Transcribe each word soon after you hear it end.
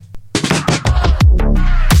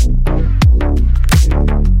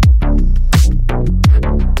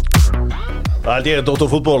Það er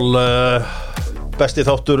Dóttarfútból besti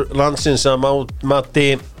þáttur landsins að mati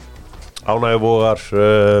ánægjuvogar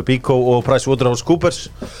Bíkó og PricewaterhouseCoopers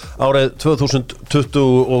árið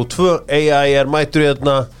 2022. AI er mættur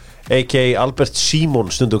hérna a.k.a. Albert Símon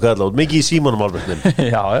stundu kalla út. Mikið í Símonum, Albert minn.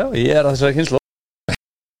 Já, ég er að þessari kynslu.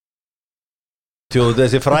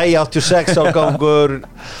 Þessi fræ 86 ágangur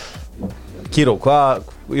Kíró,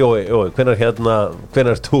 hvenær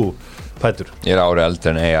er þú pætur? Ég er árið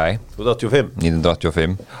eldri en AI. Þú ert 85?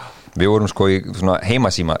 1985. Við vorum sko í svona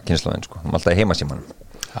heimasíma kynslaðin sko. Alltaf í heimasímanum.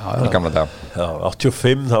 Í gamla dag. Já,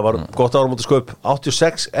 85, það var gott áramótasköp.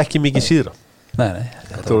 86, ekki mikið síðra. Nei.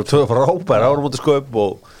 Þetta voru tvö frábær áramótasköp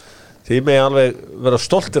og þið megi alveg vera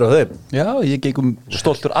stoltir af þeim. Já, ég gengum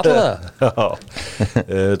stoltur allavega. Já,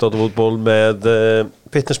 Dóttarfútból með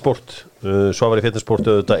fitnessport. Svavar í fitnessport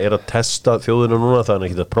auðvitað er að testa þjóðina núna, það er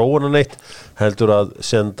ekki að prófa hana neitt, heldur að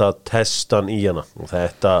senda testan í hana. Og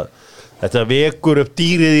þetta vekur upp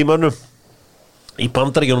dýrið í mönnum. Í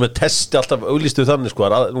Bandaríkjunum er testi alltaf auglýstu þannig sko,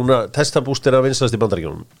 núna testabúst er að vinsast í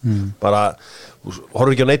Bandaríkjunum. Bara,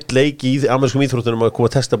 horfum ekki á neitt leik í amerískum íþróttunum að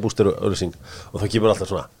koma testabúst er auglýsing og það kemur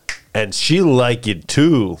alltaf svona and she'll like it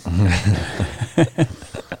too.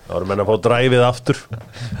 Það voru menn að fá dræfið aftur.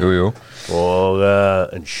 Jú. Og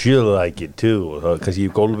and she'll like it too og það var kannski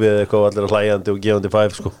í gólfið eitthvað allir að hlæjandi og gefandi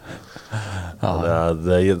 5 sko. Þannig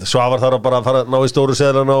að Svavar þarf bara að fara að ná í stóru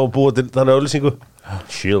seðlana og búa til þannig auðlýsingu.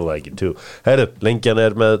 She'll like it too. Herru, lengjan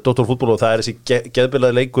er með Dóttarfútból og það er þessi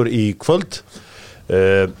geðbilaði leikur í kvöld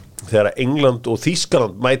þegar England og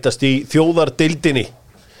Þýskaland mætast í þjóðardeildinni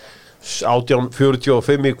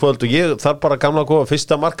 18:45 í kvöld og ég þarf bara gamla að koma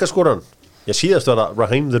fyrsta markaskoran. Ég síðast var það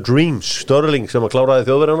Raheem the Dreams Sterling sem að kláraði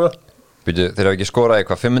þjóðverjana. Þeir hafa ekki skorað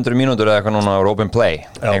eitthvað 500 mínútur eða eitthvað núna á open play,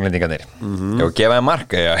 englendingarnir. Ég var gefaði mark,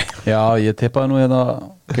 Já, ég tippaði nú hérna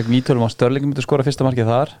gegn Ítölum að Sterling myndi skora fyrsta markið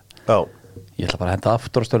þar. Já. Ég ætla bara að henda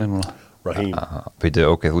aftur á Sterling núna. Raheem. Ég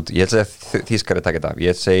ætla að segja Þýskari takk þetta af.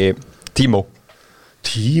 Ég segi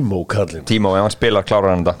Tímo kallinn. Tímo, ef hann spilar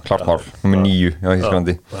klárar hann þetta, klárt mál, nummer 9 á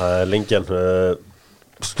Þýskalandi. Það er lengjan.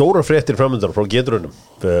 Stóra fréttir framöndar frá getrunum.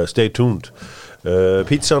 Stay tuned.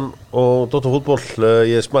 Pítsan og Dóttarfútból,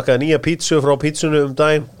 ég smakkaði nýja pítsu frá pítsunu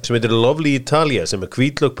daginn sem heitir Lovely Italia sem er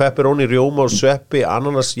hvítlök, pepperoni, rjóma og sveppi,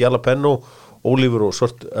 ananas, jalapeno, ólífur og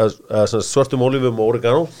svartum ólífum og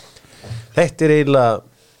oregano. Þetta er eiginlega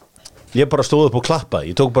ég bara stóð upp og klappaði,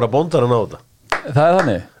 ég tók bara bondaran á þetta. Það er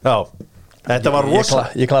þannig? Já, þetta var rosa.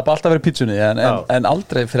 Ég klappa alltaf fyrir pítsunni en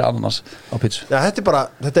aldrei fyrir ananas á pítsu. Já, þetta er bara,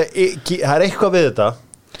 það er eitthvað við þetta.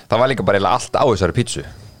 Það var líka bara eiginlega allt á þessari pítsu.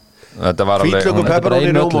 Hvítlöku,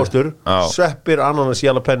 pepperoni, rjómaostur, sveppir, ananas,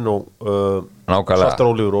 jalapeno, svartar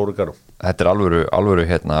ólífur og oregano. Þetta er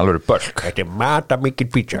alvöru bölk. Þetta er mata mikil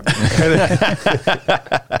pizza.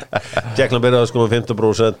 Tékkland byrjaði sko með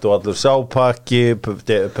 15% og allur sápakki.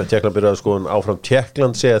 Tékkland byrjaði sko áfram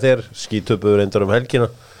Tékkland segja þeir, skítöpuður reyndar helgina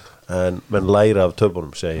en menn læra af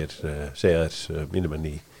töpunum segja þér mínum enn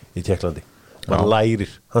í Tékklandi. Man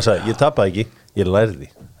lærir, hann sagði, ég tapaði ekki, ég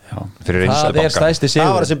lærði. Það er stæsti sigur.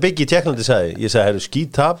 Það var það sem Biggi í Tékklandi sagði. Ég sagði, skít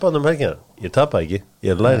tapað helgina, ég tapaði ekki,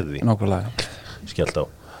 ég lærði. Nákvæmlega. Skellt á.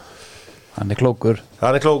 Hann er klókur,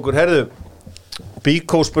 herðu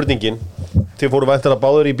Bíkó spurningin. Þið fóru væntanlega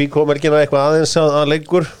báður í Bíkó melgina eitthvað aðeins að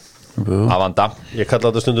leikur. Avanda. Ég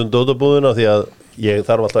kalla þetta stundum dótabúðina því að ég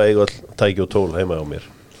þarf alltaf að eiga all tæki og tól heima á mér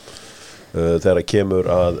þegar kemur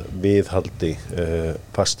að viðhaldi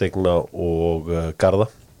fasteigna og garða.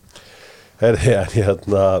 Herði,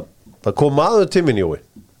 það kom maður til minn Jói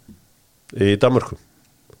í Danmörku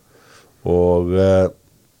og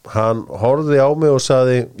hann horfði á mig og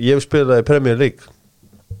sagði ég spilaði Premier League.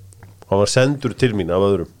 Hann var sendur til mín af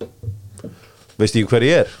öðrum. Veist ekki hver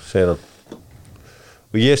ég er, segir hann.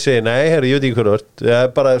 Og ég segi, nei, herri, ég veit ekki hver þú ert. Ég er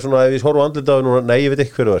bara svona, ef ég horf á andlita á því núna, nei, ég veit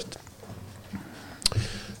ekki hver þú ert.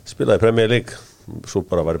 Spilaði Premier League. Svo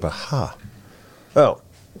bara var ég bara, Já,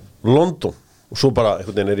 London. Og svo bara,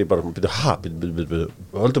 einhvern veginn er ég bara, byrju.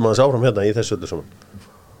 Höldum aðeins áfram hérna í þessu öllu saman.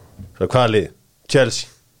 Svo hvað er lið? Chelsea.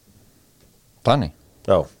 Dani.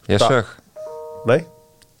 Já. Ég sög. Nei.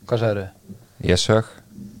 Hvað sagðir þau? Ég sög.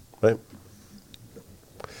 Nei.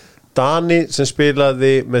 Dani sem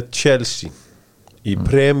spilaði með Chelsea í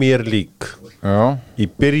Premier League. Já. Í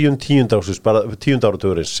byrjun 10.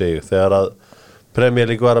 áratugurins segir þegar að Premier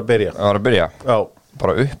League var að byrja. Já.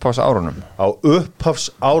 Bara upphafsárunum. Á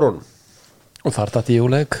upphafsárunum. Og þar datt ég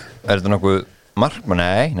úr leik. Er þetta nokkuð markmann?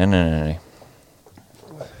 Nei.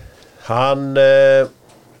 Hann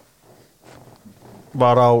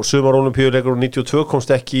var á sumarolimpíuleikur 92,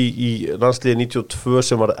 komst ekki í landsliði 92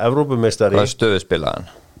 sem var Evrópumeistari. Hvað stöðu spilaði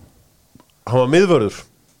hann? Hann var miðvörður.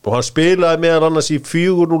 og hann spilaði meðal annars í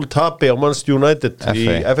 4-0 tapi á Manchester United í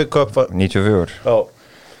FA Cup 94 Já.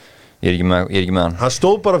 Ég er ekki með hann Hann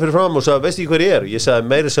stóð bara fyrir fram og sagði, veist ekki hver ég er? Ég sagði,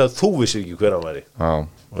 meiri sagði, þú vissi ekki hver hann væri Já.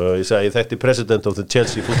 og ég sagði, ég þekkti president of the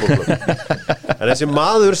Chelsea football club En þessi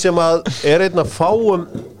maður sem að er einn að fáum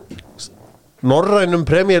norrænum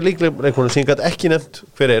Premier League leikunum sem ég gæti ekki nefnt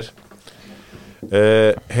hver er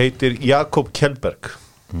heitir Jakob Kjellberg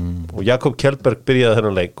og Jakob Kjellberg byrjaði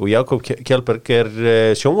þennan leik og Jakob Kjellberg er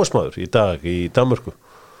sjónvarsmaður í dag í Danmörku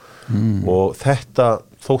og þetta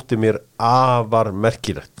þótti mér afar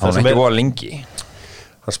merkilegt Hann ekki voru lengi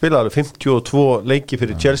Hann spilaði alveg 52 leiki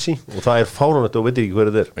fyrir Chelsea og það er fáránlegt og veit ekki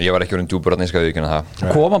hver þetta er Ég var ekki orðinn djúpur að neyska viðkynna það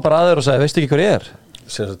Kom hann bara aður og sagði, veistu ekki hver ég er?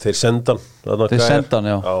 Þeir sendan Þeir sendan,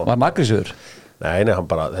 já. Var hann aggressífur? Nei,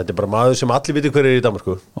 þetta er bara maður sem allir viti hver er í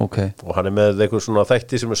Danmörku okay. og hann er með eitthvað svona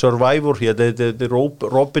þætti sem er Survivor, þetta er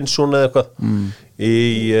Robinson eða eitthvað í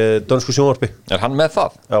dönsku sjónvarpi Er hann með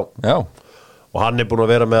það? Já. Og hann er búin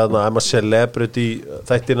að vera með I'm a Celebrity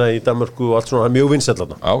þættina í Danmörku og allt svona, hann er mjög vinsæll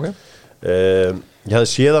okay. Ég hafði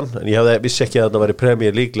séð hann en ég vissi ekki að þetta væri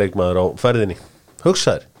Premier League leikmaður á ferðinni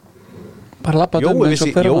Hugsaðir Bara labbaði eins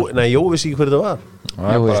og hver var Jó vissi ekki hver þetta var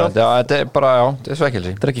Þetta er bara, já, þetta er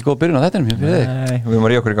svekkelsi Þetta er ekki góð byrjun á þetta Nei, við erum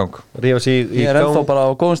að ríða okkur í gang Rífa sig í Ég er ennþá bara á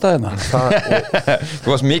góðum staðina Þú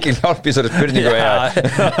varst mikil hjálp í þessari spurningu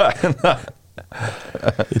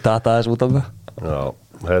Ég data þess út af það Já,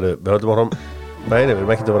 við höldum áfram Nei, við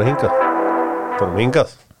erum ekkert að fara hingað Förum hingað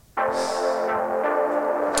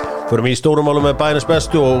Förum í stórum málum með bæjarins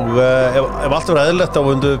bestu og ef allt verður eðlilegt þá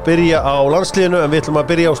vundum við byrja á landsliðinu en við ætlum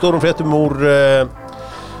að byrja á stórum fréttum úr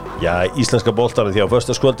íslenska boltanum því á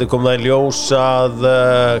föstudagskvöldi kom það í ljós að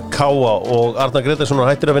Káa og Arnar Grétarsson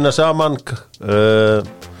hættir að vinna saman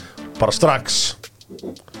bara strax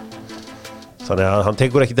þannig að hann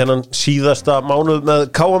tekur ekki þennan síðasta mánuð með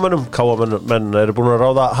Káamenn eru búin að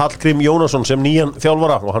ráða Hallgrím Jónasson sem nýjan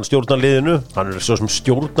þjálfara og hann stjórnar liðinu hann er svo sem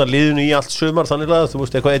stjórnar liðinu í allt sumar þannig að þú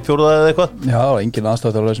veist eitthvað 1/4 eða eitthvað Já, engin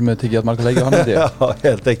aðstofþjálfari sem hefur tekið að marga leiki á hann Já, ég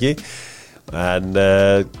held ekki en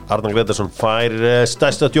Arnar Grétarsson fær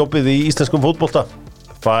stærsta djópið í íslenskum fótbolta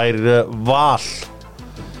fær Val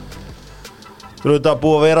Þú veist það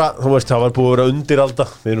búið að vera, þú veist það var búið að vera undiralda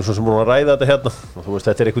við erum svo sem búin að ræða þetta hérna og þú veist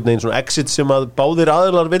þetta er einhvern veginn svona exit sem að báðir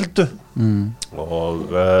aðilar vildu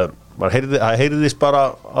og það heyrðist bara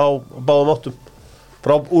á báðum áttum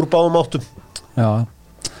úr báðum áttum Já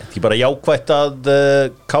Því bara jákvætt að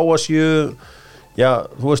Káa séu já,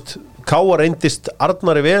 þú veist Káa reyndist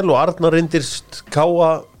Arnari vel og Arnar reyndist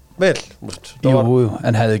Káa vel Jú,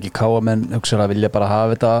 en hefði ekki Káamenn hugsaður að vilja bara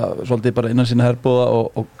hafa þetta svolítið bara innan sína herbúða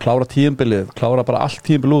og klára tímabilið, klára bara allt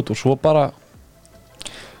tímabil út og svo bara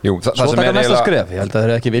Jú, svo taka næsta skref, ég held að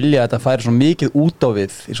þeir ekki vilja að þetta færi svo mikið út á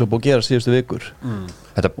við eins og búið að gera síðustu vikur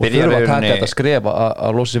Þetta og þurfa að taka þetta skref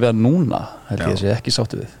að losa sér við að núna held ég þessi ekki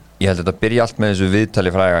sáttu við Ég held að þetta byrja allt með þessu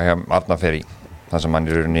viðtali fræga hjá Arnar Ferry þar sem hann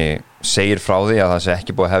í rauninni segir frá því að það sé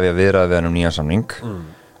ekki búið að hefja viðræði við hann nýjan samning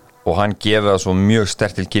og hann gefið það svo mjög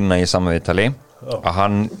sterkt til kynna í sama viðtali að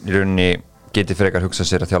hann í rauninni geti frekar hugsað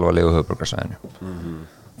sér að þjálfa legu höfuðborgarsvæðinu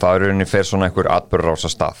það í rauninni fer svona einhver atburðarás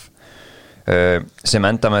af stað sem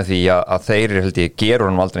enda með því að þeir held ég gerur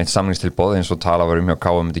hann aldrei eitt samningstilboð eins og tala var hjá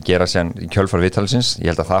Káa myndi gera sér í kjölfar viðtalsins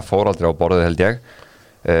ég held að það fór aldrei á borðið held ég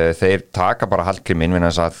þeir taka bara Hallgrím inn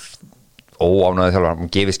vegna þess að óánægður þjálfari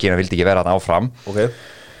hann gefið skýna vildi ekki vera hann áfram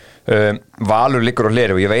Valur liggur á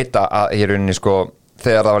hleri og ég veit að í rauninni sko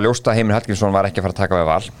þegar það var ljóst að Heimir Hallgrímsson var ekki að fara að taka við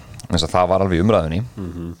Val þess að það var alveg í umræðunni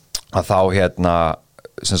að þá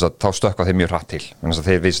þá stökkva þeir mjög hratt til þess að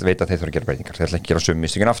þeir veit að þeir þurfa að gera breytingar þeir ætla ekki að gera sömu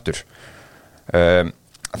mistökin aftur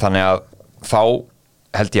þannig að þá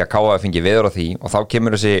held ég að Káa fengi veður á því og þá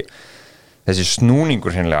kemur þessi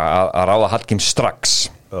snúningur hreinlega að ráða Hallgrím strax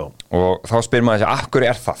og þá spyr maður þessi af hverju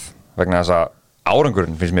er það vegna þess að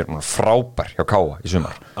árangurinn finnst mér frábær hjá Káa í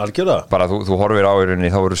sumar Algjörlega bara þú horfir á í rauninni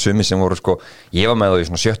þá voru sumi sem voru sko ég var með þá í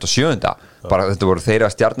svona 7. og 7. bara þetta voru þeirra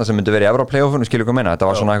stjarnar sem myndi verið í Evróplayoffinu skilur hvað meina þetta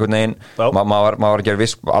var svona einhvern veginn maður var ekki að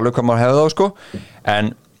viss alveg hvað maður hefði þá sko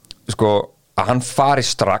en sko að hann fari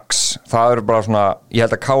strax það eru bara svona ég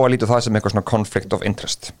held að Káa lítur það sem eitthvað svona conflict of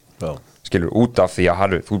interest skilur út af því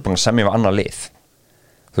að þú er búin að semja við annað lið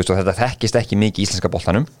þú veist og þetta þekkist ekki mikið í íslenska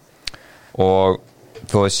boltanum og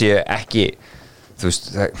þó sé ekki þú veist,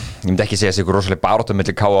 ég myndi ekki segja að það sé ykkur rosalega baráttu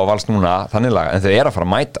milli Káa og Vals núna þannig laga, en þau eru að fara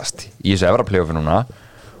að mætast í þessu Evróplayoffi núna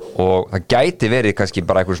og það gæti verið kannski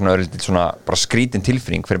bara einhver svona örlítið svona bara skrítin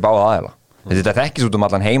tilfinning fyrir báða aðila þetta þekkist út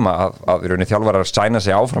allan heima að í rauninni þjálfarar sæna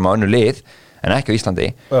sig áfram á önnu lið en ekki á Íslandi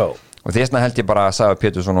og þessna held ég bara að Sævar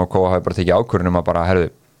Pétursson og Káa hafi bara tekið ákvörðun að bara herðu,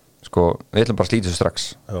 sko, við ætlum bara að slíta þessu strax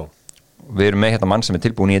við erum með hérna mann sem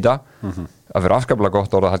tilbúin í þetta að vera afskaplega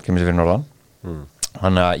gott orðað Hallgrímur fyrir norðan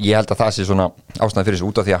þannig að ég held að það sé svona ástæðan fyrir þessu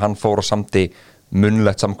út af því að hann fór og samdi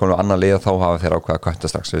munnlegt samkomulag og annar lið þá hafa þeir ákveða að kötta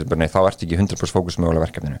strax nei, þá ertu ekki 100% fókus mögulega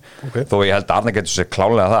verkefninu þó ég held að Arnar getur sér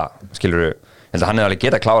klálega það skilurðu, ég held að hann hefði alveg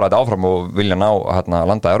getað klárað þetta áfram og vilja ná að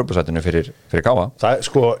landa Evrópusætinu fyrir Káa. Það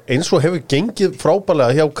sko eins og hefur gengið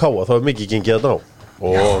frábærlega hjá Káa þá hefur mikið gengið þetta á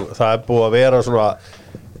og það búið að vera svona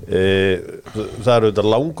það auðvitað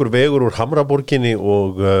langur vegur úr Hamraborginni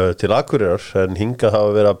og til Akureyrar en hingað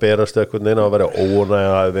hafa verið að berast eitthvað neina að vera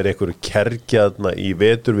ónægja að vera eitthvað kerkjaðna í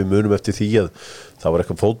vetur við munum eftir því að það var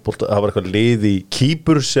eitthvað fótbolt það var eitthvað lið í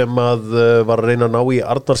Kýpur sem að var að reyna að ná í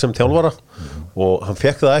Arnar sem þjálfara og hann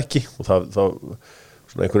fekk það ekki og það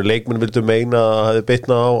svona einhverju leikmenn vildu meina að það hefði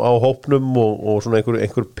bitna á hópnum og svona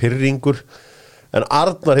einhver pirringur en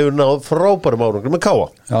Arnar hefur náð frábærum árangri með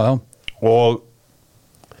Káa og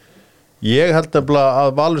ég held nefnilega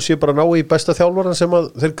að Valur sé bara ná í besta þjálfaran sem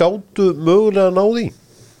að þeir gátu mögulega að ná því.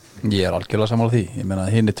 Ég er algjörlega sammála því. Ég meina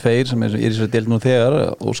hinn tveir sem er í þessari deild nú þegar,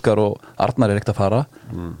 Óskar og Arnar ekkert að fara.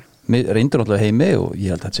 Reyndur náttúrulega heimi og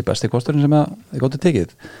ég held að þetta sé besti kosturinn sem þeir gátu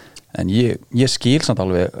tekið. En ég skil samt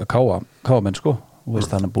alveg að káa menn sko. Og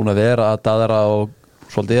veist hann er búin að vera að daðra og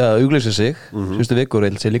svolítið að auglýsa sig. Síðustu vikur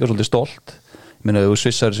er líka svolítið stolt. Ég meina þú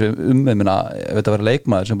svissar þessu ég meina ef þetta verið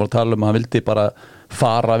leikmaður sem bara tala um að hann vildi bara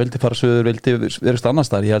fara söður, vildi verið annars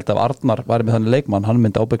þar. Ég held að Arnar væri með þannig leikmann, hann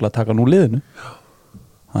myndi ábyggla að taka nú liðinu.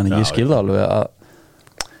 Þannig ég skil það alveg að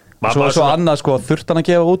svo annað sko þurft hann að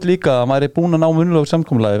gefa út líka að maður er búin að ná munnlegu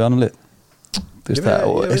samkomulagi við annan lið.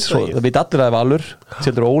 Það veit allir að Valur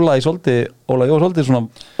setur Óla Jó svolítið svona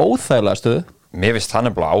óþægilega stöðu. Mér finnst það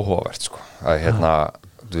nefnilega áhugavert sko að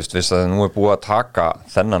þú veist að nú er búið að taka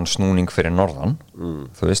þennan snúning fyrir norðan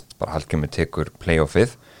þú veist, bara Hallgrímur tekur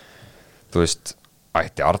playoffið þú veist,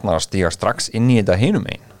 ætti Arnar að stíga strax inn í þetta hinum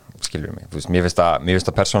einn, skilur mig þú veist, mér finnst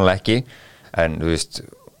það persónulega ekki en þú veist,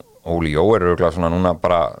 Óli Jó er örugglega svona núna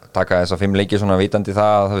bara taka þessa 5 leiki svona vitandi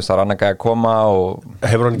það, þú veist, það er annað að koma og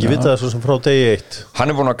hefur hann ekki vitað það svo sem frá degi 1?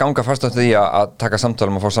 Hann er búin að ganga fast eftir því að taka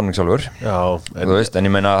samtala að fá samningsjálfur þú veist, en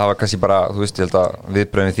ég meina að það var kannski bara þú veist, ég held að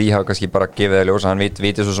viðbröðum því hafa kannski bara gefið það ljós að hann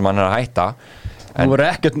viti svo sem hann er að hætta Nú verður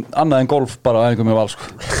ekkert annað en golf bara að einhverjum með Val sko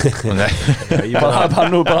bara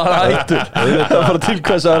nú bara hættur það er bara til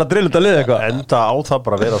hvers að vera að drilla þetta lið eitthvað enda á það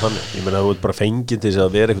bara að vera þannig ég meina þú ert bara fengið til þess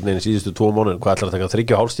að vera einhvern veginn í síðustu 2 mánuðin hvað ætlar að taka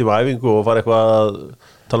 3,5 tíma æfingu og fara eitthvað að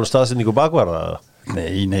tala um staðsetningu bakvarða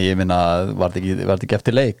Nei, ég meina var þetta ekki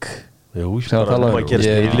eftir leik Jú,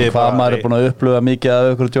 hvað maður er búin að upplifa mikið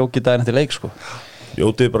af einhverju djóki daginn eftir leik sko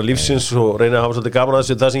Jótið bara lífsins og reyna að hafa svolítið gaman að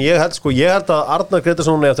þessu það sem ég held að Arnar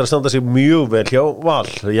Gretarsson eftir að standa sig mjög vel hjá Val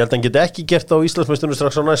ég held að hann geti ekki gert á Íslandsmeisturinn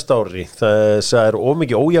strax á næsta ári það er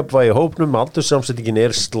ómikið ójafnvægi í hópnum aldurssamsetningin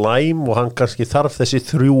er slæm og hann kannski þarf þessi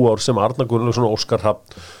 3 ár sem Arnar Gunnlaugsson og Óskar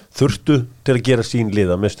Hrafn þurftu til að gera sín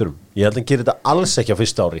lið að meisturum ég held að hann gerir þetta alls ekki á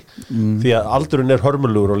fyrsta ári því að aldurinn er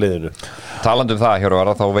hörmulegur á liðinu Talandi það,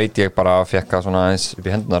 Hjörvar, þá veit ég bara að fekka svona eins upp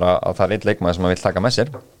í hendunar að það er einn leikmaður sem að vill taka með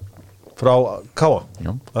sér frá Káa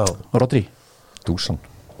Rodri Dusan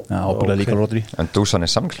ábúinlega líka Rodri en Dusan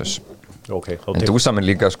er samklaus en Dusan er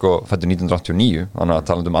líka sko fættur 1989 þannig að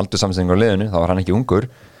talandi aldursamsetningu á liðinu þá var hann ekki ungur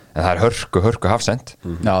en það er hörku hafsend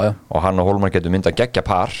og hann og Hólmar getur mynda geggja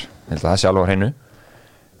par held að það sé alveg á hreinu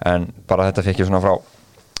en bara þetta fekk ég svona frá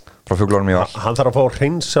fugglónum í Val hann þarf að fá að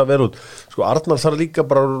hreinsa vel út sko Arnar þarf líka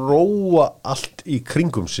bara að róa allt í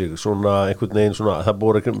kringum sig svona einhvern veginn svona það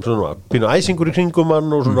búið svona pínu æsingur í kringum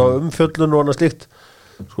hann og svona umfjöllun og annað slíkt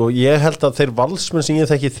sko ég held að þeir valsmenn sem ég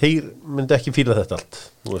þekki þeir myndi ekki fíla þetta allt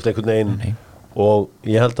þú veist einhvern veginn og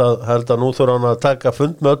ég held að nú þurfa hann að taka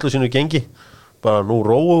fund með öllu sínu gengi bara nú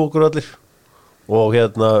róum okkur allir og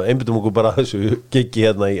einbyttum okkur bara þessu gengi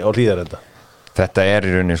á Hlíðarenda Þetta er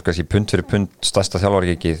í rauninni sko pund fyrir pund stærsta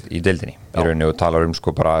þjálfargekið í deildinni í rauninni og talar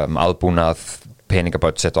sko bara aðbúnað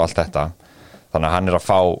peningabudget og allt þetta þannig að hann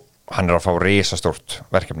er að fá risastórt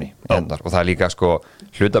verkefni og það er líka sko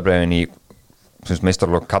hlutabréfin í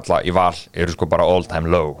meistaralok kalla í Val eru sko bara all time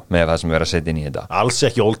low með það sem við erum að setja inn í þetta alls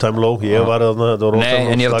ekki all time low ég var Nei,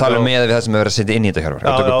 en ég er að tala með það sem við erum að setja inn í þetta Hjörvar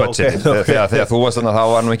þegar þú varst þannig að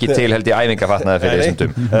það var nú ekki til held í æfingafatnaði fyrir þessum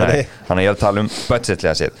dum þannig að ég er að tala um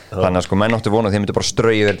budgetlega séð þannig að sko menn áttu vona að þeim myndi bara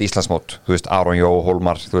strauja verið Íslandsmót þú veist Aron Jó,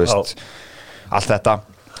 Hólmar þú veist allt þetta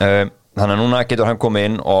þannig að núna getur hann komið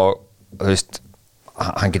inn og þú veist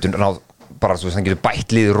hann getur náð bara þú veist, hann getur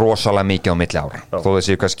bætt liðið rosalega mikið á milli ára þó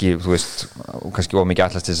þessi kannski, þú veist kannski of mikið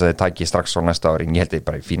ætlast til þess að þið taki strax á næsta ári en ég held að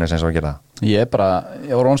bara í fína sem svo að gera það Ég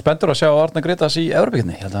var rónn spenntur að sjá Arnar Grétars í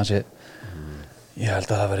Evrópíkinni ég held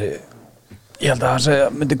að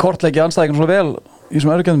hann myndi kortleggja anstæðingum svo vel í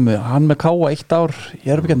þessum Evrópukeppnum, hann með Káa 1 ár í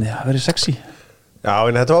Evrópukeppni, það verið sexy. Já,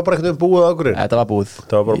 en þetta var bara einhvern veginn búið á Akureyri. Þetta var búið.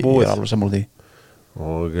 Þetta var bara búið. Ég er alveg sammála því.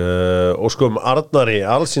 Og óskum Arnari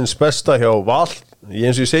allsins besta hjá Val.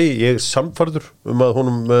 Eins og ég segi, ég er samfærður að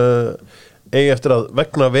honum eigi eftir að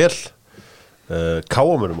vegna vel.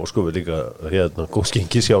 Káamönum óskum við líka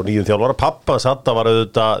góðskengis hjá nýjum þjálfara. Pappa hans Hadda var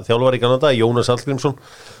auðvitað þjálfari í Kanada, Jónas Hallgrímsson.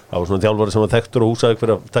 Það var svona þjálfari sem var þekktur og Húsavík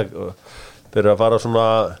fyrir að fara svona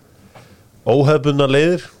óhefbundnar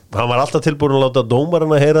leiðir. Hann var alltaf tilbúin að láta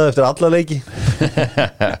dómarana heyra það eftir alla leiki.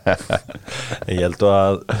 En ég held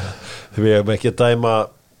að við hefum ekki að dæma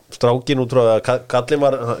strákin út frá að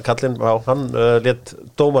Kallinn, hann lét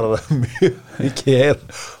dómarana mjög mikið heyr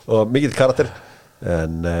og mikill karakter.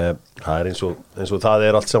 En það er eins og það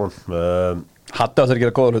er allt saman. Hadda átti að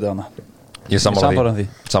gera góða hluti hana. Ég sammála því.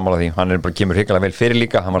 Hann bara kemur hrikalega vel fyrir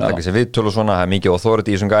líka. Hann var að taka sér viðtöl og svona, það er mikið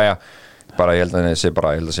authority í þessum gæja. Ég held að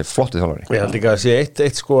það sé flottu þjálfari. Ég held ekki að sé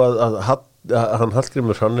eitt sko að hann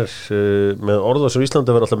Hallgrímur, hann er með orðas á Íslandi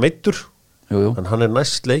að vera alltaf meiddur. En hann er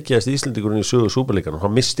næst leikiðast Íslendingurinn í sögu súperleikanum.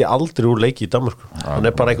 Hann misti aldrei úr leiki í Danmörku. Hann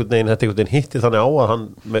er bara einhvern veginn hitti þannig á að hann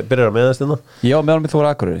byrjar að meðast hérna. Já, meðan mitt voru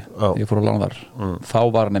Akureyri. Ég fór á lána þar. Þá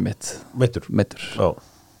var hann einmitt meiddur. Og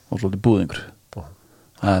svolítið búðingur.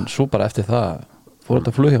 En svo bara eftir það fór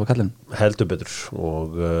þetta flug hjá Kallinn. Heldur betur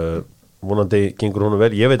og vonandi gengur honum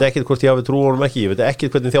vel. Ég veit ekkert hvort ég hafi trú honum ekki. Ég veit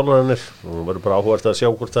ekkert hvernig þjálfari hann er. Og verður bara áhugavert að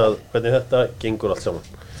sjá hvernig þetta gengur allt saman.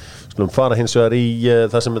 Skulum fara hins vegar í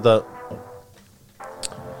það sem þetta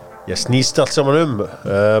snýst allt saman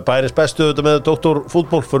Bæjarins bestu auðvitað með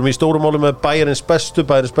doktorfútból. Förum í stórum máli með Bæjarins bestu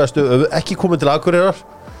ekki komið til Akureyrar.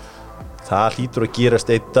 Það hlýtur að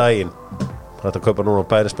gerast einn daginn. Þetta kaupa núna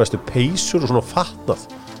Bæjarins bestu peysur og svona fatnað.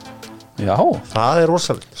 Já, það er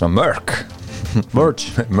rosalega. Svona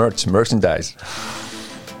merchandise.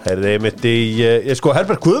 Herði mitt í sko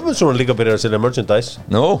Herbert Guðmundsson líka byrjar að selja merchandise.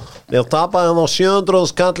 Ég tapaði hann á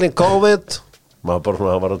 700 skallin COVID. Maður bara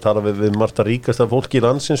svona, hann var að tala við margt að ríkasta fólki í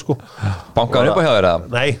landsins sko. Bankaðan upp á hjá þér eða?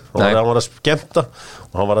 Nei, hann var að skemmta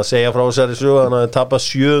og hann var að segja frá þessari sögu að hann hafði tapað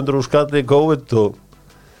 700 skallin COVID og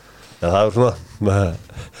það var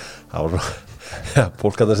svona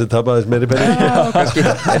fólk að þessi tapaðis meiri penning. Kannski, 1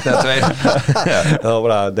 eða 2. Það var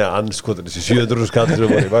bara, anskotin þessi 700 skallin sem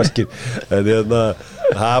voru í vaskir. En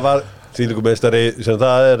það var þvílíkur meistari sem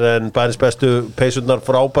það er, en Bæjarins bestu peysurnar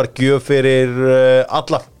frábær gjöf fyrir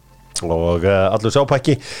alla og allur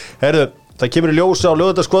sápakki. Herðu, það kemur í ljós á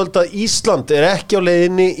laugardagskvöld að Ísland er ekki á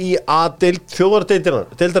leiðinni í A-deild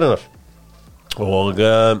þjóðardeildarinnar og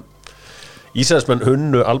Íslandsmenn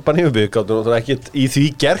unnu Albaníu. Við gátum náttúrulega ekkert í því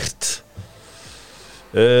gert.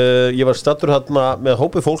 Ég var staddur hérna með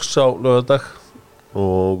hópi fólks á laugardag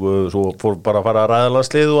og svo fór bara að fara að ræða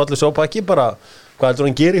landslið og allir sápakki bara hvað heldur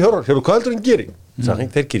hann geri hvað heldur hann geri?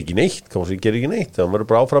 Þeir gerir ekki neitt, það verður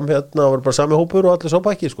bara áfram hérna, það verður bara sami hópur og allir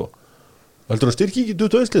sápakki sko. Heldur hann styrki ekki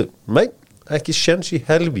 21 lið? Nei, ekki sjens í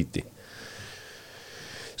helvíti.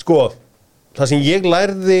 Sko, það sem ég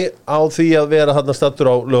lærði á því að vera þarna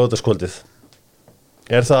staddur á laugardagskvöldið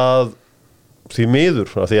er það því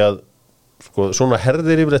miður af því að sko, svona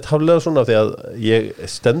herðir yfirleitt haflega svona af því að ég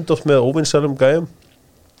stend oft með óvinsælum gæjum.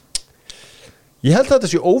 Ég held að þetta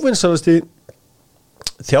sé óvinsalasti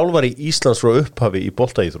þjálfari Íslands frá upphafi í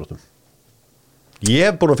boltaíþróttum. Ég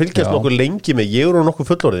hef búin að fylgjast nokkuð lengi með, ég er nokkuð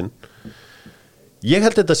fullorðinn. Ég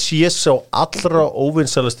held að þetta sé sá allra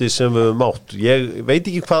óvinsalasti sem við höfum átt. Ég veit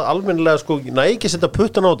ekki hvað almennilega sko, ekki að setja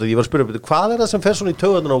puttan á þetta. Ég var að spyrja, hvað er það sem fer svona í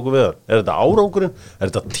taugarnar á okkur við það? Er þetta árangurinn? Er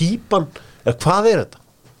þetta típan? Hvað er þetta?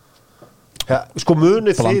 Ja, sko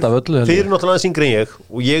munið þeir náttúrulega aðeins yngri en ég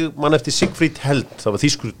og ég man eftir Sigfríð Held, það var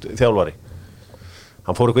þýskur þjálfari.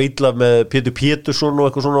 Hann fór eitthvað illa með Pétur Pétursson og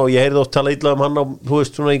eitthvað svona og ég heyrði oft tala illa hann á, þú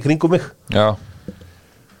veist, svona í kringum mig. Já.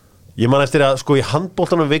 Ég man eftir að sko í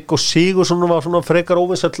handboltanum Viggo Sigurðsson var svona frekar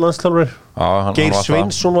óvinsæll landsþjálfari. Geir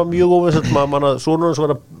Sveinsson var mjög óvinsæll, maður sonur hans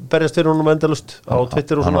var að berjast fyrir honum endalust á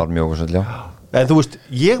Twitter og svona. Hann var mjög óvinsæll, já. En þú veist,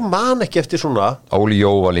 ég man ekki eftir svona. Óli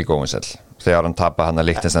Jó var líka óvinsæll þegar hann tapaði hann að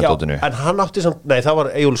Liechtenstein-dótinu. En hann átti samt, nei það var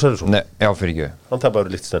Eyjólfur Sverrisson. Nei, já, fyrir ekki. Hann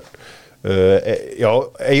tapaði Liechtenstein. Já,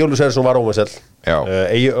 Eyjólfur Sverrisson var óvinsæll.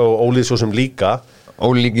 Og Óli svo sem líka.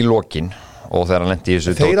 Óli líka í lokin og þegar hann lenti í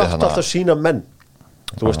þessu þeir átti alltaf sína menn.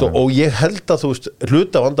 Þú veist, og ég held að þú veist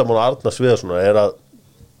hluta vandamála Arnars Viðarssonar er að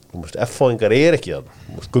F-fáingar er ekki það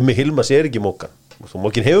Gummi Hilmas er ekki Mókan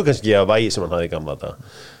Mókin hefur kannski að vægi sem hann hafði í gamla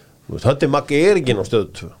þetta Hötti Maggi er ekki inn á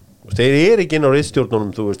stöðu 2 þeir er ekki inn á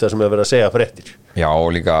ritstjórnunum þú veist það sem er verið að segja fréttir Já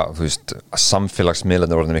og líka þú veist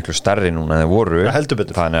samfélagsmiðlarnir voru miklu stærri núna en þeir voru heldur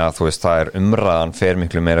betur þannig að þú veist það er umræðan fer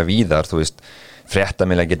miklu meira víðar þú veist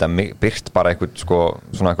fréttamiðlar geta byrt bara eitthvað sko,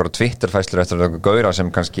 svona eitthvað Twitter-fæslur eftir eitthvað gauðra sem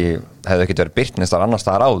kannski hefðu ekkert verið byrt næstar annars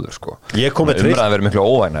staðar áður sko. Umræðan verið miklu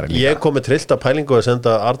óvænari líka. Ég kom með trillta pælingu að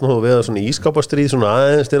senda Arnóð við svona ískapastríð svona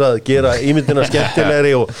aðeins til að gera ímyndina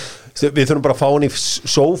skemmtilegri og við þurfum bara að fá hann í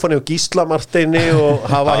sófani og Gísla Marteini og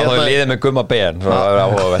hafa hérna og liðið með Gumma Ben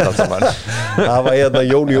hafa hérna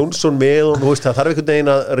Jón Jónsson með og þú veist það þarf einhvern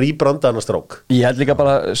veginn að rýbranda hann að strák. Ég held líka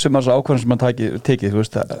bara sumar svo ákvörðum sem hann tekið, þú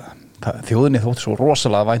veist þjóðinni þótti svo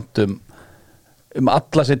rosalega vænt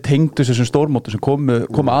alla sem tengdu þessum stórmótum sem komu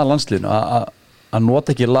að landsliðinu að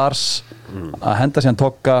nota ekki Lars að henda sig hann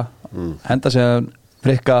Togga henda sig hann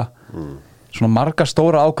Frikka svona marga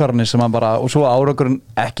stóra ákvarðanir sem hann bara og svo árangurinn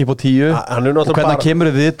ekki på 10 og hvernig hann kemur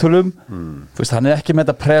í viðtölum þú veist, hann ekki með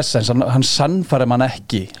þetta presens hann sannfærir mann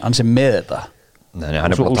ekki, hann sem með þetta. Nei,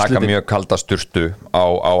 hann búin að taka mjög kalda sturtu á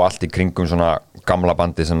allt í kringum svona gamla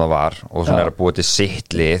bandi sem það var og svona að búið til sitt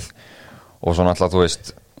lið og svona alltaf, þú veist,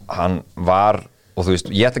 hann var og þú veist,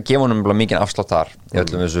 ég ætti að gefa honum mikið afslátt þar í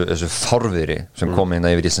öllum þessu þorfiðri sem kom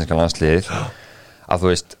hérna yfir íslenska landsliðið að þú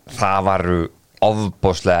veist, það varu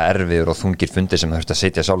ofboðslega erfiður og þungir fundir sem það þurfti að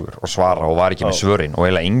sitja sjálfur og svara og var ekki með svörin og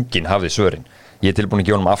eiginlega enginn hafði svörin. Ég er tilbúin að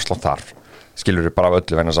gefa honum afslátt þar skilur við bara af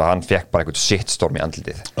öllu vegna þess að hann fekk bara eitthvað shitstorm í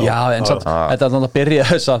andlitið. Já, en samt, þetta er þannig að byrja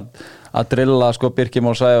þess að drilla sko Birkir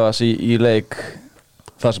Már Sævars í leik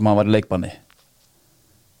þar sem hann var í leikbanni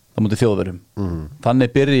það mútið Þjóðverjum þannig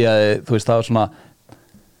byrjaði, þú veist, það var svona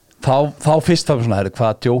þá fyrst það var svona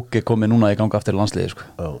hvað djóki komið núna í ganga aftur í landsliði sko.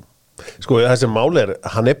 Sko þessi máli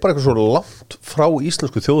hann bara eitthvað svo langt frá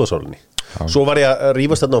íslensku þjóðarsálinni. Svo var ég að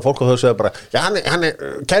rífast þarna á fólk og þau segja bara já, hann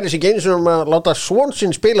kæri sig einu sem að láta svon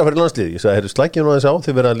sinn spila fyrir landsliði. Ég sagði, slækjum nú aðeins á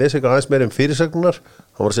þið verið að lesa eitthvað aðeins meir fyrirsagnar.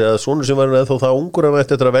 Hann var að segja að svonur sem var þó það ungur en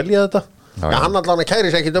eftir að velja þetta. Já, hann allan kæri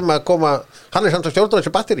sig ekki að koma, hann samt að stjórna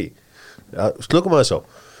þessi batteri. Já, slökum aðeins á.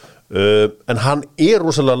 En hann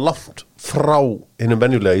rosalega langt frá hinnum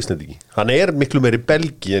venjulega Íslendingi. Hann miklu meiri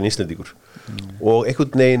belgi en Íslendingur. Og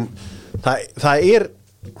einhvern veginn það er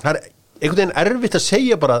einhvern veginn erfitt að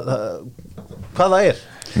segja bara hvað það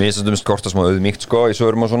Mér finnst skorta smá auðmýkt sko í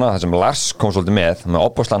sögurum og svona það sem Lars kom svolítið með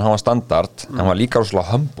opbóðslan hann var standard hann var líka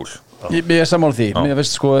rosalega humble. Ég er sammála því, mér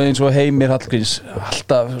finnst sko eins og Heimir Hallgríms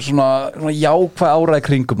alltaf svona jákvæð áræði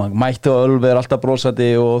kringum hann mætti og Ölver alltaf brosandi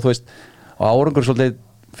og þú veist og árangur svolítið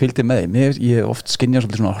fylgdi með því ég oft skynja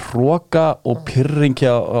svolítið svona hroka og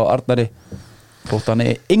pyrringja á Arnari þótt hann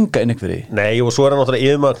enga inn fyrir því. Nei, og svo hann náttúrulega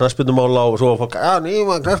yfirmaður knattspyrnumála og svo fólk,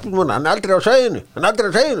 yfirmaður knattspyrnumála, hann aldrei á sæðinu,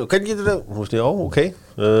 hvernig getur það? Þú veist, já, ok.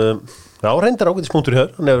 Já, reyndar ágætispunktur hér,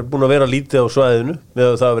 hann hefur búin að vera lítið á svæðinu með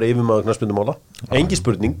það að vera yfirmaður knattspyrnumála. Engin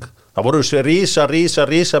spurning, það voru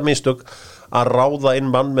rísa mistök að ráða inn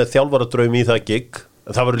mann með þjálfaradraum í það gig.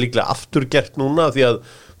 Það verður líklega afturgert núna því að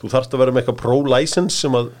þú þarft að vera með eitthvað pro-license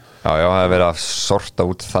sem að Já, það er verið að sorta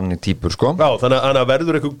út þannig típur sko. Já, þannig að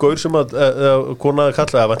verður eitthvað gaur sem að kona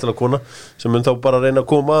kalla, eða vantilega kona sem mun þá bara reyna að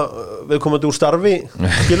koma viðkomandi úr starfi,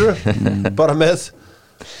 skilur bara með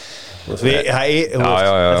því,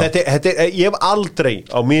 þetta ég hef aldrei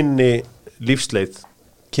á minni lífsleið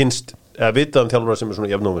kynst, eða vitað þjálfara sem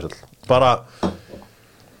svona jafnómisall, bara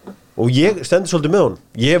og ég stendur svolítið með hún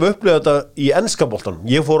ég hef upplifað þetta í enska boltanum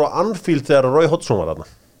ég fór á Anfield þegar Roy Hodgson var þarna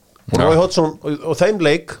og Roy Hodgson og þeim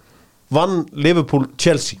leik vann Liverpool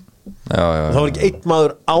Chelsea og það var ekki einn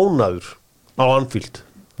maður ánaður á Anfield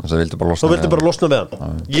þá vildi bara losna við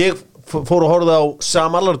hann ég fór að horfa á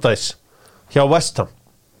Sam Allardyce hjá West Ham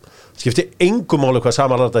skipti engu máli hvað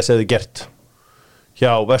Sam Allardyce hefði gert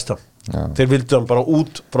hjá West Ham þeir vildu hann bara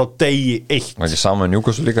út frá degi 1 var ekki saman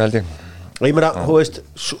Newcastle líka held ég meina, þú veist,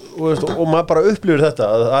 og maður bara upplifir þetta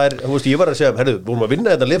að það þú veist, ég var að segja herðu, búin að vinna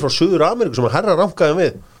þetta lið frá Suður Ameríku sem að herra rankaði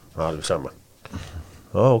við alveg saman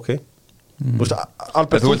ok þú veist,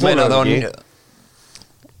 Albert þú vilt meina að það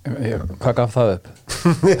hvað gaf það upp?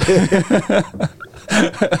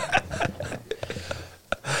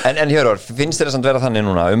 en Hjörvar, finnst þér að vera þannig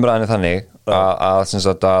núna umræðinni þannig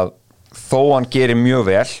að þó hann gerir mjög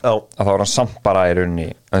vel að þá hann samt bara í rauninni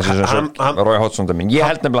Roy Hodgson ég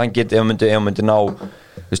held nefnilega hann geti ef hann myndi ná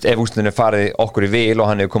ef úslinu farið okkur í vil og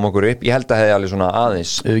hann hefur komið okkur upp ég held að hefði alveg svona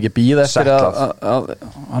aðeins ef við ekki býða eftir að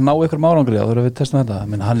ná ykkur árangri þá þurfum við að testa þetta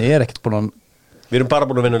menn hann ekkert búin að við erum bara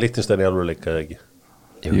búin að vinna Liechtenstein í alveg leik eða ekki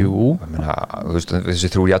Jú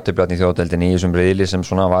þessi þrjú jafntefli í þjóðdeildinni í þessum riðli sem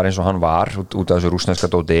svona var eins og hann var út af þessu rússneska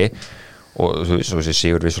dóti og þessi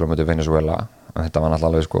sigur vissulega mötu Venezuela en þetta var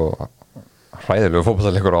náttúrulega sko hræðilegu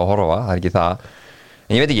fótboltaleikur að horfa það ekki það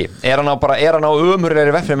en ég veit ekki er hann á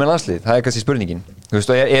ömurlegri veffri með landslið það kannski spurningin þú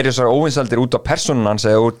veist þessar óvinsaldir út af persónun hans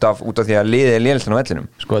eða út af því að liðið lélegt á vellinum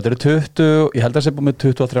sko þetta eru 20 ég held að það sé búið með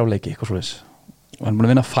 23 leiki eitthvað svoleiðis og hann er búin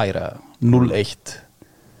að vinna færa 0-1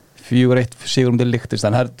 4-1 sigur til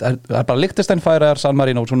Liechtenstein það er bara Liechtenstein Færeyjar, San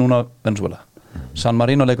Marino og svo núna Venezuela San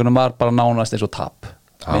Marino leikurinn var bara nánast eins og tap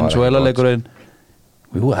Venezuela leikurinn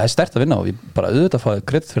það er sterkt að vinna og ég bara auðvitað fáið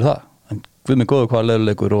kreditt fyrir það en við með góðu hvaða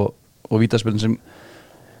leikur og vítaspilin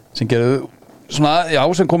sem gerðu svona, já,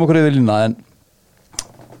 sem kom okkur yfir lína en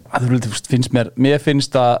finnst mér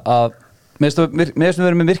finnst að mér finnst við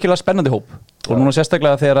verið með virkilega spennandi hóp og núna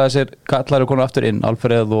sérstaklega þegar þessir kallar eru konur aftur inn,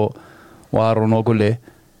 Alfreð og Aron og Gulli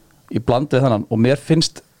í blandið þannan og mér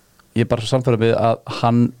finnst ég bara samfæra við að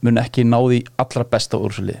hann mun ekki ná því allra besta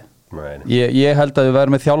úr þessu lið ég held að við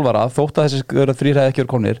verðum með þjálfara þótt að þessi þrír hefði ekki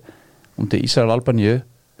verið konir til Ísrael Albaníu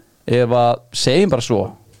ef að segjum bara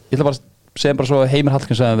svo Heimir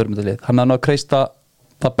Hallgrímsson sem við verðum með lið hann er að kreista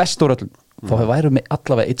það besta úr öllum þá hefur værið með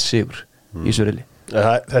allavega 1 sigur í þessu riðli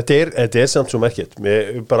Þetta er samt svo merkitt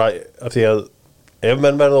bara af því að ef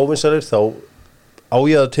menn verða óvinsalir þá á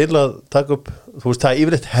ég það til að taka upp þú veist það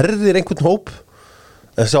yfirleitt herðir einhvern hóp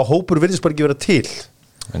en þess að hópur virðist bara ekki vera til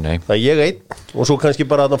það er ég einn og svo kannski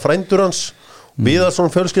bara þarna frændur hans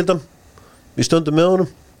Viðarsson fjölskyldan við stöndum með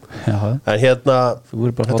honum en hérna þú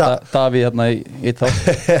er bara Davíð hérna í eitt þá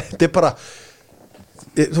þetta er bara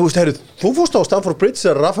þú veist heyrðu þú fórst á Stamford Bridge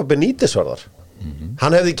þegar Rafa Benítez var þar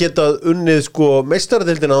hann hefði getað unnið sko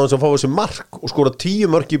meistaradeildina á þess að fá þessi mark og skora 10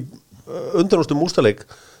 mörk í undanúrstum úrstaleik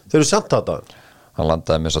þegar við samt þetta hann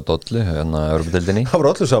landaði með þess að dolli hérna Evrópudeildinni það var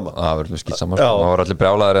öllu sama það var öllu skýt saman það var allir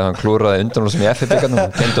brjálaðir að hann klúraði undanúrstum í FF-byggarnum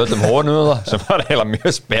og kenndi öllum honum það sem var eiginlega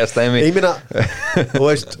mjög spesdæmi ég meina þú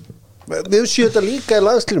veist við séum þetta líka í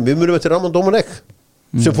landslýrum við munum eftir Ramon Domenech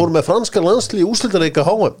sem fór með franska landslý í úrslitaleika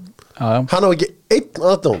HM hann á ekki einn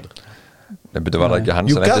aðdánd var ekki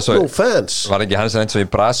hans you got no fans var ekki hans eins og í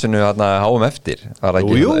brasinu hérna HM eftir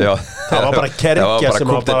jú það var bara kerkja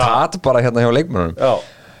sem var bara bara hérna hjá leikmönnum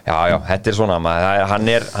já, þetta er svona hann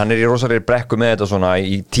er í rosalegri brekku með þetta svona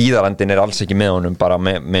í tíðarandin er alls ekki með honum bara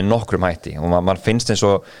með nokkrum hætti og man finnst eins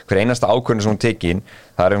og hver einasta ákvörðin sem hún tekin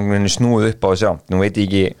það er einhvern veginn snúið upp á þessu nú veit ég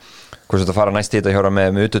ekki hvort þetta fara næst í þetta hjóra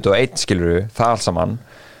með 21 skiluru, það alls saman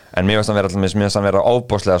en mér finnst hann vera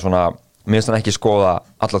ofboðslega svona mér finnst hann ekki skoða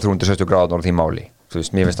alla 360 gráður á því máli þú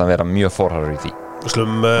veist, mér finnst hann vera mjög forharður í því Við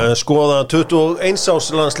slum skoða 21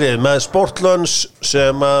 árs landslið með Sportlunch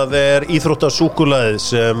sem að er íþróttasúkkulaði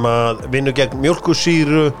sem að vinnur gegn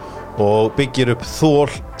mjólkursýru og byggir upp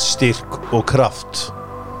þol, styrk og kraft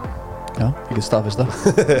Já, ekki staðfesta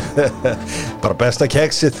bara besta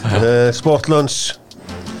keksið Sportlunch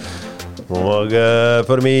og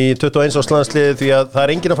förum í 21 árs landslið því að það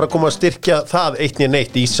er enginn að fara að koma að styrkja það eitt né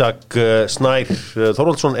neitt Ísak Snær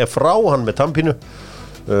Þorvaldsson er frá hann með tampínu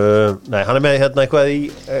nei, hann er með hérna eitthvað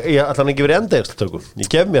í allan ekki verið endaðistökum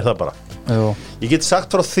ég gef mér það bara Jú. ég get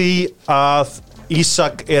sagt frá því að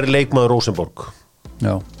Ísak er leikmaður Rosenborg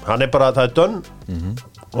Já. hann er bara, það er dönn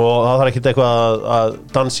og það þarf ekkert eitthvað að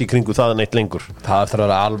dansi í kringu það neitt lengur það eftir að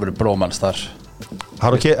vera alvöru brómanns þar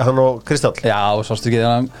hann og Kristall Já, sástu ekki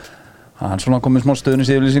þegar hann svona kom í smá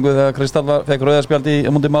stöðningsyfirlýsingu þegar Kristall fekk rauðarspjald í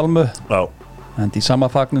múndi Malmö en í sama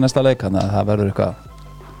fagni næsta leik þannig að það verður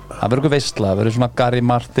eitthvað veistla, það verður svona Gary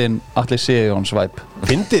Martin Atli Sigurjóns væp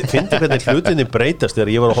Fyndi hvernig hlutinni breytast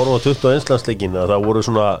þegar ég var að horfa á 21 landsleikin að það voru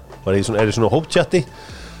er í svona hóptjatti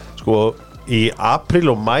sko í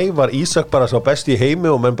apríl og mæ var Ísak bara sá besti í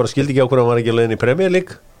heimi og menn bara skildi ekki á hvernig hann var ekki leiðin í Premier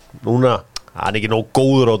League núna, hann er ekki nóg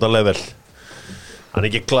góður á þetta level hann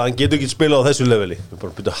getur ekki spilað á þessu leveli við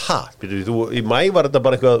bara byrju, í mæ var þetta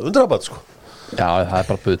bara eitthvað undrabat sko Já, það er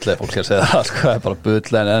bara bull fólk að segja það, sko, það er bara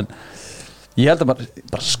bull en ég held að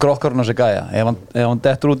bara skrokkar hann á sig gæja ef hann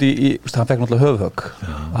dettur út í hann fekk náttúrulega höfuhögg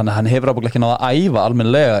hann hefur ábúinlega ekki náða að æfa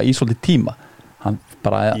almennilega í svolítið tíma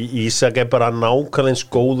Ísak er bara nákvæmlega eins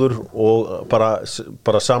góður og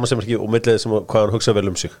bara samansemmerki og millið sem hvað hann hugsa vel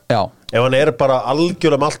um sig Já. Ef hann er bara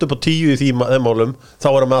algjörlega með allt upp á 10 í þeim málum þá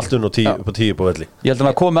er hann með allt upp á 10 upp á velli Ég held að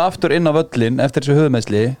hann komi aftur inn á völlin eftir þessu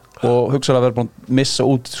höfumeðsli og hugsa að vera búin að missa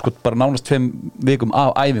út sko, bara nánast 5 vikum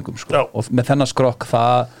af æfingum sko. og með þennan skrokk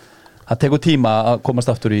það tekur tíma að komast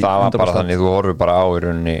aftur í það var bara þannig, þú horfur bara á í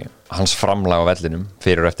rauninni hans framlag á vellinum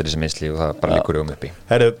fyrir og eftir þessi meðsli og það bara liggur uppi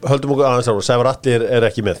höldum okkur aðeins á, Sævar Atli er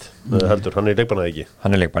ekki með heldur, hann er í leikbanni ekki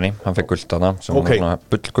hann er leikbanni, hann fekk gult á það sem var svona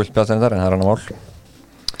bullgult bjáttinni þar en það er hann á mál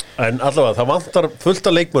en allavega, það vantar fullt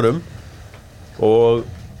af leikmönnum og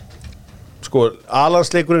sko,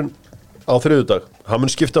 alansleikurinn á þriðjudag hann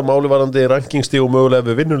mun skipta máli varandi rankingstíg og mögulega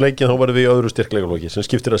við vinnum leikin þá verðum við í öðru styrkleikaloki sem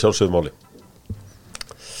skiptir að sjálfsögðu máli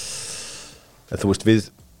en þú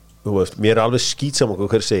veist, mér er alveg skýtsam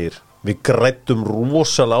okkur hver segir við græddum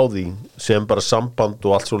rosalega á því sem bara samband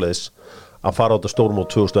og allt svo leiðis að fara á þetta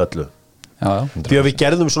stórmót 2011 Já. því að við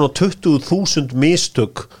gerðum svona 20.000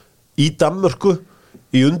 mistök í Danmörku,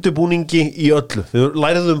 í undirbúningi, í öllu við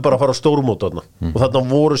læriðum bara að fara á stórmót þarna og þarna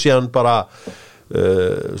voru síðan bara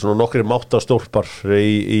svona nokkrir máttarstólpar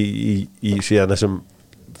í síðan þessum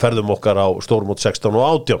ferðum okkar á stórmót 16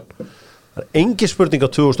 og 18 það engin spurning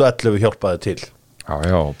að 2011 hjálpaði til Já,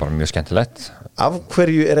 bara mjög skemmtilegt Af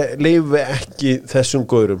hverju leyfum við ekki þessum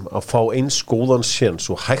gaurum að fá eins góðan séns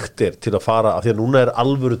og hægt til að fara af því að núna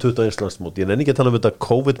alvöru 21 landsmót ég nenni ekki að tala þetta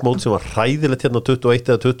COVID-mót sem var hræðilegt hérna 21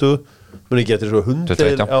 eða 20 muni ekki eftir svo 100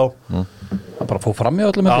 Það bara fóð fram í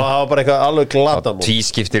öllum Já, það var bara eitthvað alveg glata mót 10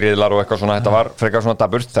 skiptir riðlar og eitthvað svona þetta var frekar svona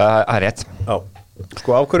daburt, það rétt Já, sko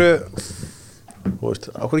af hverju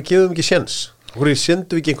gefum við ekki séns af hverju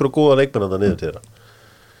sendum við ekki einhverju góða leikmenn að það niður til þeirra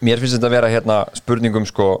Mér finnst þetta að vera hérna spurningum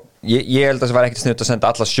sko, ég held að það var ekkert sniðut að senda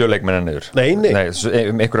alla sjöleikmennin niður Nei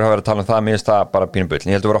Einhverju hafa verið að tala það, mér finnst það bara pínubull Ég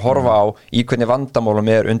held að vera að horfa á í hvernig vandamálum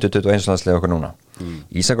undir 21 landsliðið okkur núna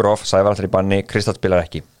Ísak Roff, Sævar allir í banni, Kristall spilar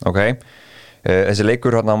ekki Þessi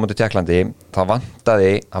leikur hérna á móti Tékklandi það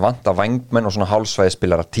vanta vængmenn og svona hálfsvæði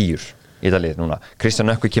spilara 10 í það lið núna Kristján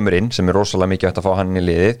Nökkvi kemur inn sem rosalega mikið hægt að fá hann í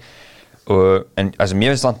liðið en það sem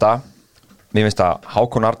Mér finnst að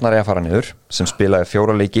Hákon Arnar að fara niður sem spilaði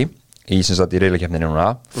 4 leiki í riðlakeppninni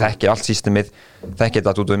núna þekkir allt systemið, þekkir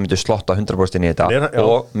þetta út og myndir slotta 100% inn í þetta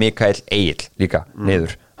og Mikael Egil líka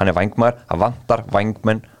niður hann vængmaður, það vantar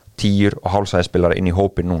vængmenn 10 og hálfsæðispilara inn í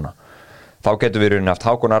hópin núna þá getur við haft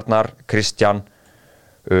Hákon Arnar, Kristján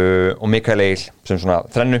og Mikael Egil sem svona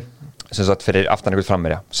þrennu sem sagt fyrir aftan einhvern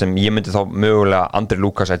frammerja sem ég myndi þá mögulega Andri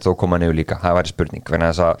Lukas ætti þó koma niður líka, það væri spurning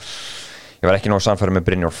vegna þess að ég var ekki nóg samfæri með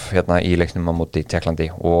Brynjólf hérna í leiknum á móti Tékklandi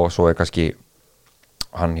og svo kannski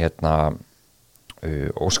hann hérna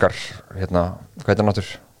Óskar hérna, hvað heitir hann náttúr?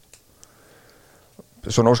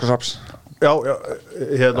 Svona Óskar Saps Já,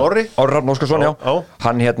 hérna Orri Rafn Óskarsson, já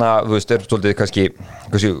Hann hérna, þú veist, stóltið kannski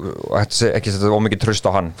ekki þetta ómikið tröst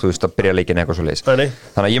á hann þú veist, að byrja leikin eitthvað svo leiðis Þannig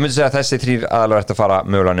að ég myndi segja að þessi 3 aðalega ætti að fara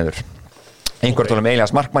mögulega niður Einhver tala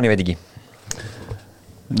Elias Markmann, ég veit ekki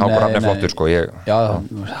Hákon Rafn flottur sko Já,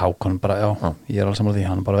 Hákon bara, ég alveg sammála því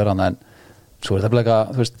hann bara verið hann en svo það bleika,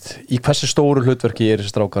 þú veist, í hversu stóru hlutverki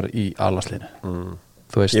þessi strákar í aðlandsliðinu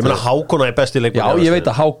Ég meina Hákon er besti leikmaður Já, ég veit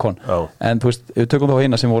að Hákon en þú veist, við tökum þá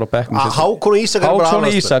eina sem voru á bekknum Hákon og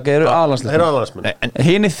Ísak eru aðlandsliðinu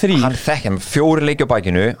Hinir 3 Hann þekkja með 4 leiki á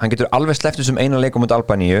bakinu hann getur alveg sleppt þessum eina leikum út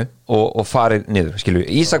Albaníu og farið niður, skilur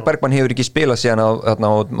Ísak Bergmann hefur ekki spilað síðan á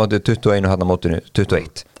móti 21 og mótinu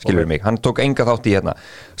 21 skilur mig, hann tók enga þátt í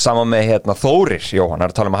sama með Þórir Jóhann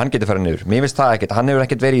að tala að hann getur farið niður, mér finnst það ekkert hann hefur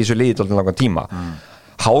ekkert verið í þessu liði í langan tíma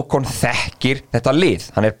Hákon þekkir þetta lið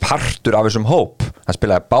hann er partur af þessum hóp hann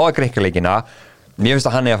spilaði báða Grikkaleikina mér finnst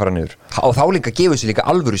að hann að fara niður og þá líka gefur sér líka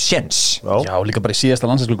alvöru séns Já, líka bara í síðasta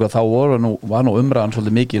landsliðsglugga þá var nú umræðan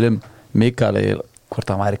svolítið mikið Mikael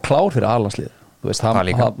hvort hann væri klár fyrir aðlandslið þú veist,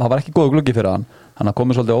 það var ekki góð gluggi fyrir hann að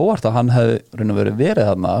komið svolítið óvart að hann hefði verið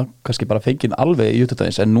þarna kannski bara fengið alveg í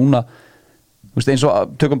utudagins en núna þú veist, eins og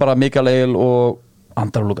tökum bara Mikael og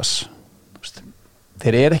Andar Lukas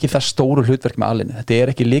þeir eru ekki það stóru hlutverk með allinni þetta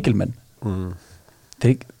er ekki lykilmenn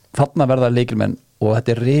þarna verða lykilmenn og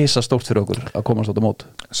þetta er risastórt fyrir okkur að komast á þetta mót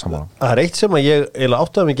Saman. Það eitt sem að ég eiginlega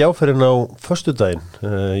áttaði mikið á fyrir á föstudaginn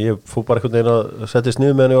ég fór bara einhvern veginn að settist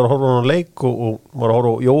niður meðan ég var að horfa á leik og var að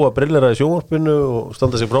horfa á Jóa brillera í sjónvarpinu og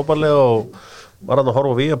standa sig frábærlega og var hann að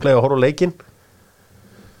horfa á Víaplay og horfa á leikinn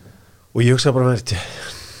og ég hugsaði bara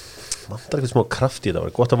vantar eitthvað smá kraft í þetta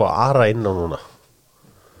var gott að fá Ara inn á núna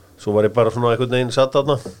svo var ég bara svona einhvern veginn satt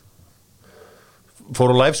þarna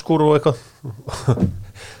fór á liveskúr og eitthvað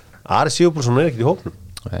Ari Sigurbjörnsson er ekkert í hópnum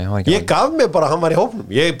ég gaf mig bara að hann var í hópnum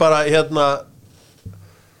ég bara er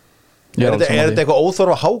þetta eitthvað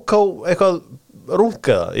óþarfa háká eitthvað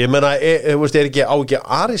rungaða ég meina, er ekki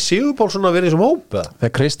Ari Sigurbjörnsson að vera í þessum hóp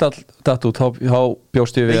þegar Kristall datt út þá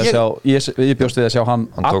bjóst við að sjá hann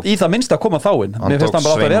í það minnst að koma þáinn hann tók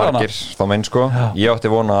sveinmargir þá menn sko ég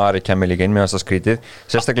átti vona að Ari kemur líka inn með þess að skrítið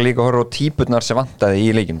sérstaklega líka að horfa á típurnar sem vantaði í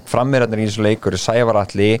leikin frammeirarnir í þessu leikur Sævar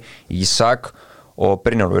Atli, Ísak og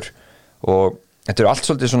Brynjólfur og þetta eru allt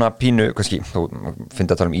svolítið svona pínu kannski, þú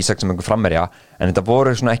finnst að tala Ísak sem einhver frammerja en þetta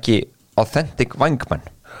voru svona ekki authentic vængmenn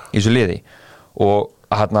í þessu liði og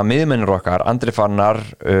miðmennir okkar Andri Fannar,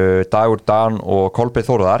 Dagur Dan og Kolbeinn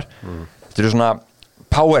Þórðar þetta eru svona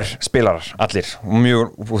power spilarar allir mjög,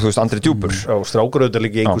 þú veist, Andri Djúpur og strákur auðvitað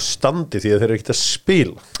líka í einhver standi því að þeir eru ekkert að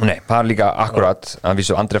spila Nei, það er líka akkurat að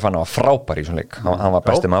vísu Andri Fannar var frábær í svona leik hann var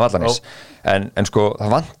besti maður Vallanis en sko,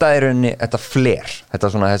 það vantaði í rauninni þetta flair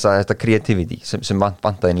þetta creativity sem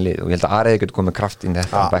vantaði inn í lið og ég held að Ariði getur komið kraft inn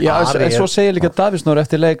þetta Já, en svo segir líka Davíðsnór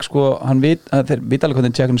eftir leik sko, þeir vita alveg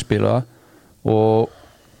hvernig tjekkunum spila og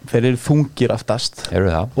þeir eru þungir aftast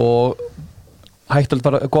og hættulegt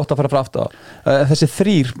bara gott að fara frá aftur þessi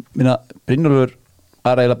þrýr, Brynjólfur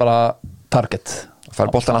er eiginlega bara target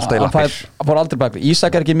fær boltan alltaf í lappir hann fór aldrei bakvið,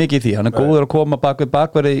 Ísak ekki mikið í því hann góður að koma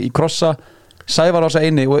bakverði í krossa Sævar á þess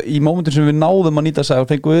eini og í mómentum sem við náðum að nýta Sævar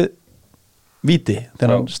fengum við víti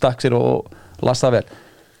þegar hann stakk sér og las það vel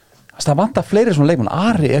það vantar fleiri svona leikmann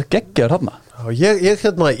Ari geggjaður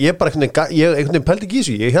þarna ég bara einhvern veginn pældi ekki í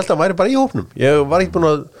þessu ég held að hann væri bara í hópnum ég var ekki búin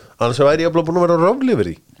að annars væri ég búin að vera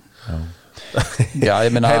röflifir í Já,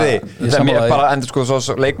 ég meina endur sko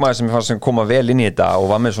svo leikmaður sem ég fannst sem koma vel inn í þetta og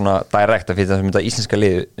var með svona direkt að fyrir það sem þetta íslenska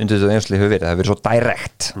lið undir þetta einslið hefur verið, það hefur verið svo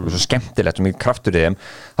direkt og svo skemmtilegt og mikið kraftur í þeim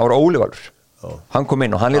það var Óli Valur, hann kom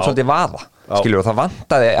inn og hann lét svolítið vaða, skilur og það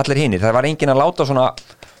vantaði allir hinir, það var enginn að láta svona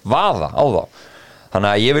vaða á þá, þannig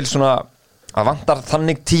að ég vil svona að vantar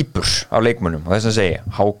þannig típur af leikmönnum og þess að segja,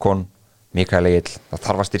 Hákon Mikael Egill, það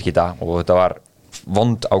þarf að styrkja þetta og þetta var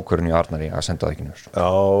vond ákvörðun í Arnari að senda það ekki nú. Já,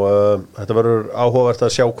 þetta verður áhugavert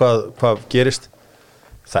að sjá hvað gerist.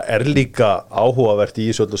 Það líka áhugavert í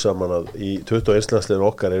þessu öllu saman að í 21. landsliðinu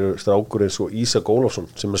okkar eru strákur eins og Ísak Ólafsson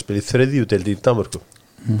sem að spila í 3. deild í Danmörku.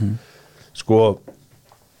 Sko,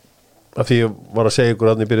 af því ég var að segja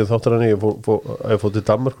ykkur að í byrjuð þáttarani, ég fór til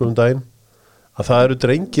Danmörku daginn, að það eru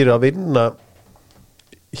drengir að vinna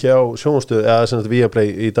hjá sjónvarpsstöð eða sem þetta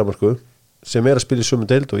Viaplay í Danmörku sem að spila í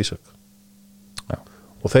sömu deild og Ísak.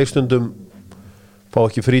 Og þeir stundum fá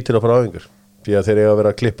ekki frí til að fara á æfingar því að þeir eiga að vera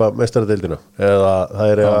að klippa meistaradeildina eða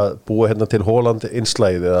það að búa hérna til Holland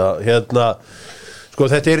innslæð eða hérna sko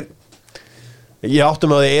þetta ég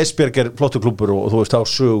áttum að Esbjerg flottur klúbbur og þú veist á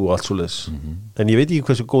sög og allt svoleiðis en ég veit ekki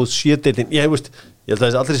hversu góð sédeildin ég held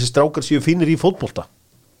að allir þessi strákar séu fínir í fótbolta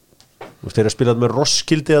þeir að spila með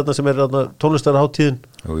Roskilde þarna sem þarna tónlistarháttíðin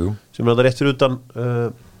sem þarna rétt fyrir utan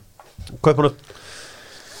Kaupmannahöfn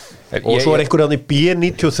og svo einhverjum í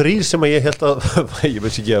B93 sem að ég held að ég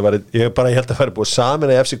veist ekki að ég held að færi búið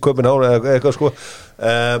samin að FC Kaupmannahöfn eða eitthvað sko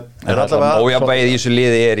en allavega ójafnvægið í þessu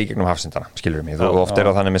liði í gegnum hafsendana skilur mig, þú oft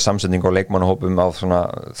það þannig með samsetning og leikmannahópum á svona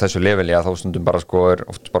þessu leveli að þá stundum bara sko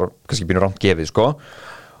oft bara kannski býnur rámt gefið sko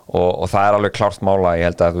og það alveg klárt mála, ég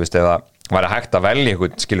held að þú veist eða væri hægt að velja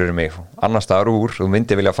eitthvað, skilur mig annar staðar úr, þú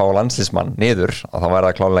myndi vilja fá landsliðsmann niður, að það væri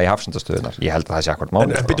það klálega í hafsendastöðunar ég held að það sé akkvæmt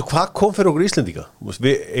máli En byrju, hvað kom fyrir okkur Íslendinga?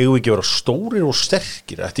 Við eigum ekki að vera stórir og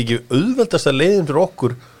sterkir Ætti ekki auðveldasta leiðin fyrir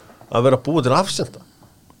okkur að vera búið til hafsenda?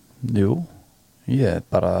 Jú, ég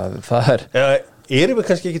bara það Erum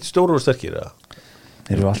við kannski ekki stórir og sterkir?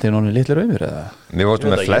 Erum við alltaf í nóni litlir auðvir? Við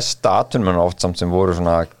vorum með flesta atvinnmenn oft samt sem voru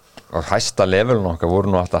svona á hæsta levelun okkar voru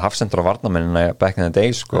nú alltaf hafsendur og varnamennina back in the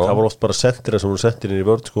day sko. Það voru oft bara sendir sem voru sendir inn í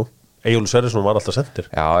vörð sko. Eyjólfur Sverrisson var alltaf sendir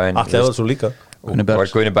allir eða svo líka og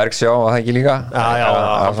Guðni Bergs já, það ekki líka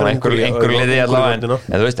einhver liði allavega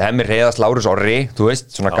en þú veist, Hemmi Hreiðars, Lárus Orri þú veist,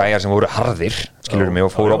 svona gæjar sem voru harðir skilur mig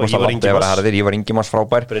og fóru ábúinst að láta eða harðir Ívar Ingimarsson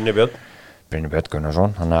frábær Brynni Björn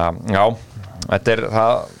Gunnarsson þannig að já, þetta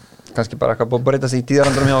það kannski bara eitthvað búið að breytast í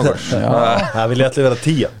tíðarandrum hjá okkur það vilja allir vera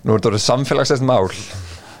 10 nú er þetta samfélagslega mál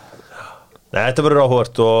Nei, þetta verður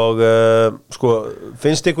áhugavert og sko,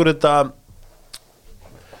 finnst ykkur að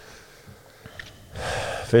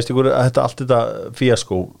allt þetta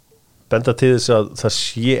fíaskó benda til þess að það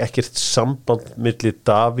sé ekkert samband milli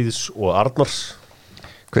Davíðs og Arnars?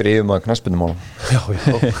 Hver yfirmaður knattspyrnumálum? Já.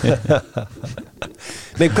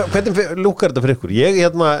 Nei, hvernig lúkar þetta fyrir ykkur?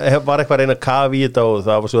 Ég var eitthvað að reyna að kafa í þetta og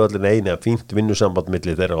það var svo allir neina fínt vinnusamband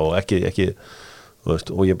milli þeirra og ekki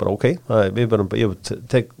Veist, og ég bara við verðum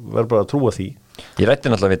bara að trúa því ég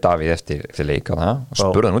rætti náttúrulega við Davíð eftir leik og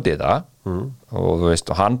spurði hann út í þetta og þú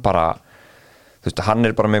veist, og hann bara þú veist, hann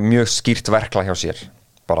bara með mjög skýrt verklag hjá sér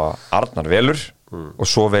bara Arnar velur og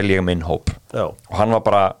svo vel ég minn hóp og hann var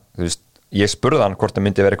bara, þú veist, ég spurði hann hvort það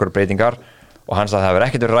myndi vera eitthvað breytingar og hann sagði að það hefur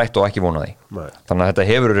ekkert verið rætt og ekki vonaði þannig að þetta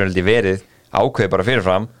hefur verið ákveðið bara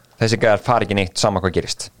fyrirfram þessi gæðar fari ekki neitt sama hvað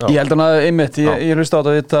gerist Ég held hann að einmitt, ég hlusta á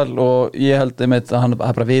þetta viðtal og ég held einmitt að hann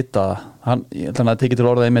bara vita ég held hann að tekið til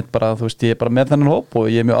orða einmitt bara, þú veist, ég bara með þennan hóp og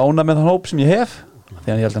ég mjög ánægð með þann hóp sem ég hef því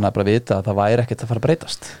að ég held hann að bara vita að það væri ekkert að fara að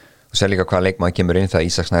breytast Þú sér líka hvaða leikmaður kemur inn þegar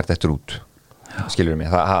Ísak Snær dettur út skilur mig,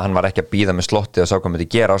 hann var ekki að bíða með slotti að sá hvað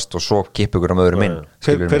myndi gerast og svo kippa ykkur öðrum inn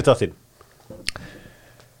Hver er það þín?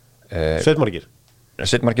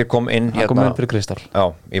 Sveitmargir kom inn hann kom inn fyrir Kristal já,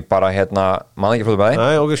 ég bara maður ekki flóðu bæði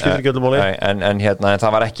en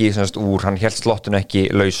það var ekki semst, úr, hann held slottinu ekki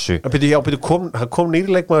lausu hann kom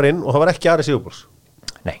nýrleikmaður inn og það var ekki Ari Sigurborgs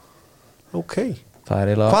nei okay.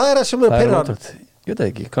 Hvað er það sem er perran? Ég veit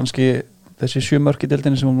ekki, kannski þessi 7 mörk í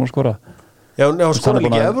deildinni sem hann var að skora já, hann skora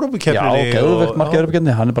líka Evrópukeppninni já, geðveikt mark í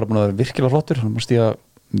Evrópukeppninni hann er bara búin að vera virkilega flottur hann múst stíga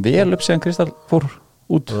vel upp síðan Kristal fór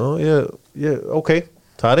út já, ok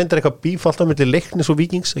Það reyndar eitthvað bíf alltaf milli Leiknis og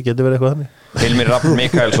Víkings, það getur verið eitthvað þannig Hilmir Rafn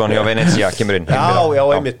Mikaelsson hjá Venezia kemur inn Já,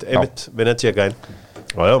 einmitt Venezia gæn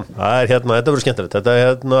Já, það þetta verður skemmtilegt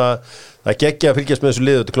það geggja að fylgjast með þessu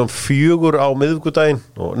liðu þetta klukkan 4 á miðvikudaginn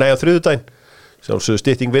á þriðjudaginn sjálfsögðu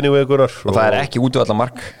stytting vinnuveikurar og það ekki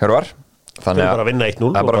útvallamark Hjörvar þannig bara að vinna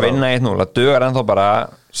 1-0 það bara að vinna 1-0 það dugar ennþá bara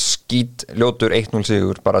skít ljótur 1-0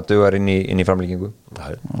 sigur bara dugar inn í framlíkingu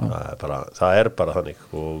það er bara þannig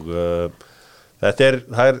og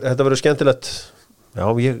þetta verður skemmtilegt já,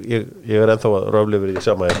 ég ennþá að röfli verið í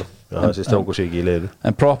sama þessi strákur sig ekki í leiðinu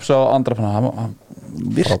en props á andra hann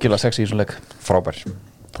virkilega sexy í svona leik frábær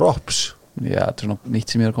props já, þetta svona nýtt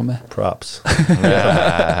sem ég að koma með props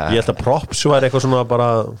ég held að props var eitthvað svona bara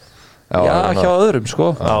já hjá öðrum sko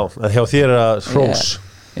já, hjá þér að hrós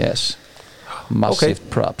yes massive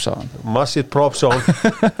props á hann massive props á hann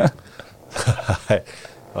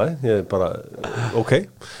ég er bara ok,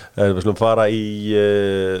 við slum fara í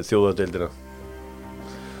þjóðadeildina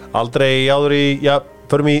aldrei áður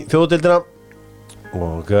förum í þjóðadeildina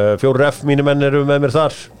og 4F mínu menn eru með mér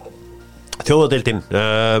þar þjóðadeildin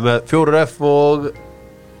með 4F og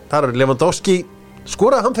þar er Lewandowski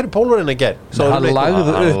skoraði hann fyrir Pólverina í gær hann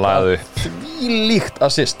lagði upp því líkt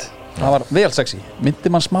assist það var vel sexy myndi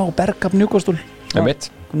mann smá Bergkamp Newcastle hvernig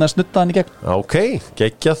það snuttaði hann í gegn ok,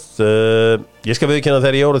 geggjað ég skal viðurkenna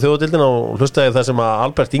þegar ég voru þjóðadeildina og hlustaði það sem að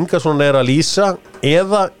Albert Ingarsson er að lýsa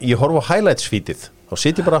eða ég horfa á highlights feedið þá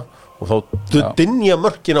sit ég bara og þá dynja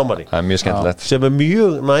mörkin á manni það er mjög skemmtilegt sem er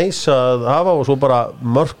mjög næs að hafa og svo bara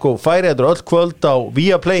mörk og færi þetta er öll kvöld á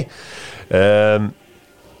Viaplay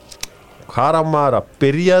hvað er maður að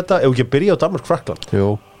byrja þetta ef ekki að byrja á Danmark-Frakland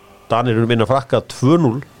Danir eru minna Frakka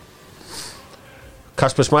 2-0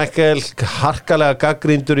 Kasper Schmeichel harkalega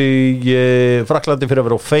gaggríndur í Fraklandi fyrir að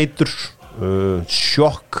vera á feitur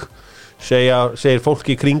sjokk segir fólk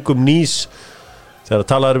í kringum Nýs þegar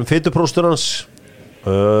talaður feitupróstur hans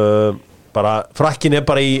bara frakkin er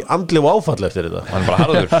bara í andlegu áfall eftir þetta hann er bara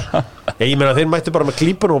harður ég meina þeir mættu bara með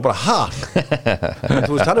klípunum og bara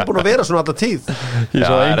þú veist hann er búin að vera svona alltaf tíð ég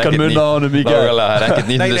svo engan mun á honum í gegn það er ekkert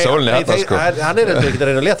nýtt í sólinni þetta sko hann er ekki að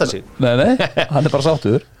reyna að leta sig nei, hann er bara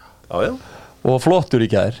sáttur já og flottur í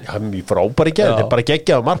gær hann er frábær í gær, þetta er bara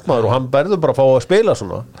geggjað markmaður og hann verður bara að fá að spila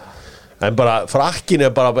svona en bara frakkin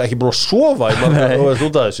er bara ekki búin að sofa í markmaður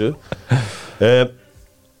út af þessu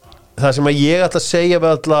það sem að ég ætla að segja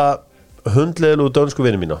við alla hundleðilegu dönsku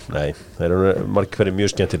vinni mína nei, það eru margir hverju mjög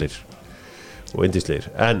skemmtilegir og yndislegir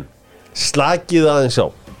en slakið aðeins á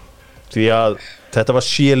því að þetta var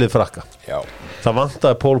sjélið Frakka það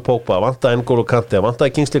vantaði Paul Pogba, það vantaði N'Golo Kanté það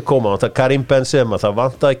vantaði Kingsley Coman, það vantaði Karim Benzema það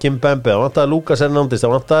vantaði Kimpembe, það vantaði Lucas Hernandez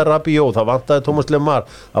það vantaði Rabiot, það vantaði Thomas Lemar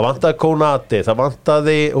það vantaði Konate, það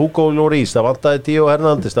vantaði Hugo Lloris, það vantaði Theo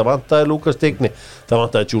Hernandez það vantaði Lucas Digne, það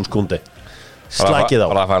vantaði Jules Koundé slækið á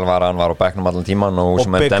Rafael Varane var á bekknum allan tíman og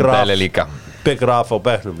sem er Dembele líka Big Rafa á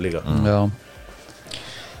bekknum líka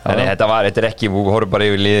en þetta er ekki, við horfum bara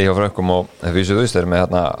yfir liði hjá frökkum og þú veist, þeir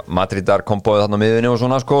með Madridar komboðið þarna á miðunni og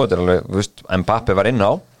svona sko, þetta er alveg, þú veist, Mbappe var inn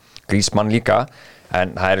á Griezmann líka, en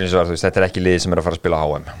það er eins og veist, þetta er ekki liði sem er að fara að spila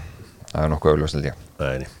HM það er nokkuð augljóst held ég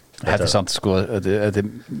þetta er samt sko, þetta er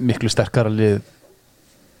miklu sterkara lið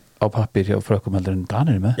á pappir hjá frökkum heldur en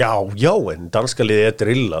Danir með já, en danska liði er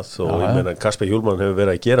drillað og ég meina Kasper Hjúlmann hefur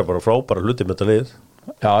verið að gera bara frábæra hluti með þetta lið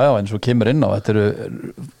já, en svo kemur inn á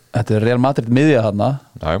þetta er Real Madrid miðja hana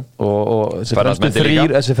og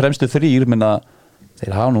þessi fremstu þrýr minna,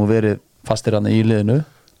 þeir hafa nú verið fastir hana í liðinu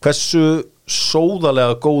hversu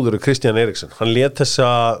sóðalega góður er Kristján Eriksen hann lét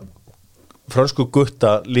þessa fransku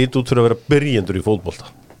gutta lít út fyrir að vera byrjendur í fótbolta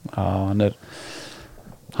hann er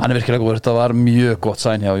virkilega góður, þetta var mjög gott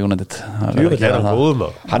sæn hjá United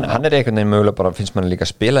hann er einhvern veginn mögulega bara finnst mann líka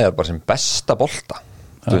að spila þér bara sem besta bolta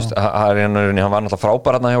þú veist, hann var náttúrulega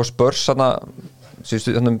frábær hann hjá Spurs síðustu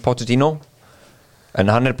Pochettino en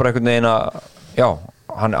hann er bara einhvern veginn að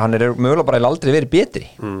hann er mögulega bara aldrei verið betri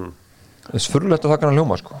þess fyrirlegt að það kannar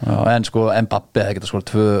hljóma sko en sko Mbappe hefði getað skora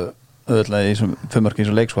 2 öðvöldlega í þessum 5 mörk í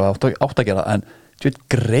þessum leik sko átt að gera en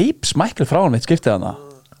greip Schmeichel frá hann eitt skiptið hana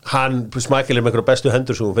hann Schmeichel er með einhverja bestu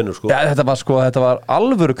hendur sem hún finnur sko þetta var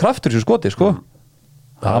alvöru kraftur sem skoti sko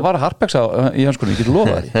það var harpeksa í hanskunni, ég getur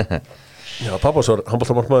lofað því já, pappas var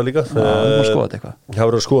handboltamarkmaður líka það var skoðað eitthvað það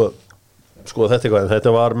var að skoða þetta eitthvað en þetta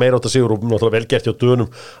var meira átt að sigur og náttúrulega velgert hjá Dönum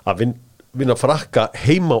að vinna Frakka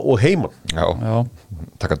heima og heiman já.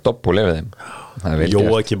 Taka doppul yfir þeim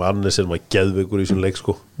Jóakim Annesen var geðveikur í þessum leik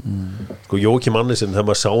sko Jóakim Annesen þegar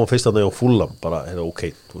maður sá hann fyrst að það á Fulham bara, ok,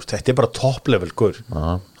 veist, þetta er bara top level gaur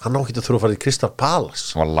hann á ekki að þurfa að fara í Crystal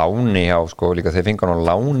Palace hann var láni hjá sko líka þeir fengi hann á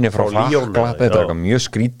láni frá Frakka þetta er eitthvað mjög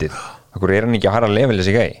skrítið Akkur hann ekki að hara level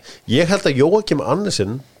þessi gæi? Ég held að Jóakim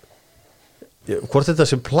Andersen hvort þetta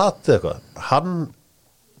sem plati eitthvað hann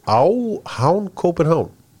á Hán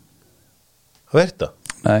Kópenhán það verður þetta?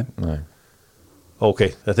 Nei, Ok,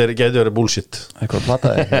 þetta getur verið bullshit eitthvað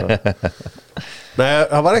plataði Nei,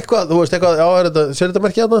 það var eitthvað, þú veist eitthvað sér þetta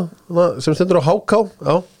merkja þarna sem stendur á HK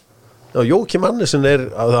Já, Jóakim Andersen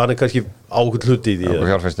hann kannski ákveð hluti í því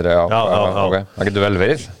Akkur hjálfistir, já. Okay. Það getur vel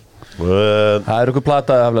verið Það eitthvað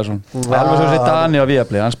plataði Hafleðsson Alveg svo sér Dani á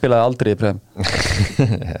Viaplay, hann spilaði aldrei í prem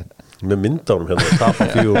með myndánum hérna, tapa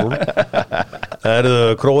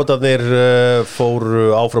 4 Króatarnir fóru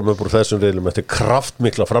áfram upp úr þessum reilum eftir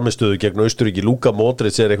kraftmikla framistöðu gegn Austurríki. Luka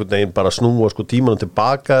Modric einhvern veginn bara snúa tímanum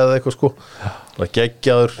tilbaka eða eitthvað það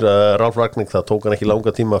geggjaður Ralf Rangnick, það tók hann ekki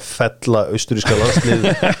langa tíma að fella austurríska landslið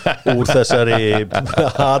úr þessari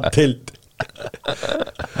hatild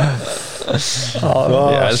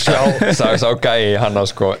Sá gæi hann á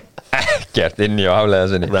ekkert inni á Hafleiða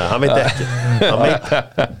sinni. Nei, hann veit ekki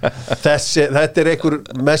þetta einhver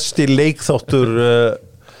mesti leikþáttur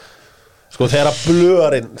þegar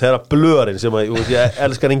blöðarinn sem ég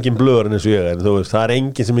elskar engin blöðarinn eins og ég en þú veist, það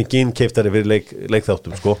engin sem keyptari fyrir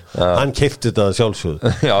leikþáttum hann keypti þetta sjálfsögðu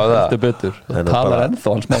Þetta betur, talar ennþá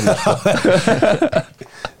hans máli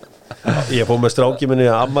Ég fór með stráki minni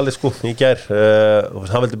ammali í gær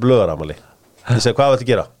hann veldi blöðaramali ég segi, hvað viltu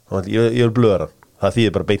gera? Ég vil blöðaran það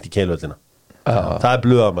þýðir bara beint í keilvöldina það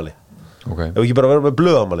blöðamali ef ekki bara vera með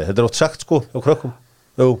blöðamali, þetta oft sagt á krökkum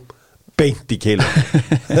beint í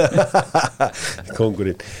keilvöldina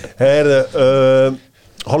kongurinn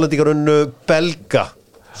Hollendingar unnu belga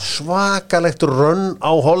svakalegt rönn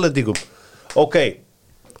á Hollendingum ok,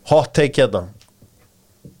 hot take hérna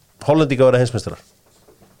Hollendingar verða heimsmeistarar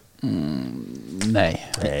Nei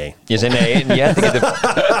Ég segi nei, ég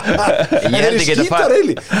held ekki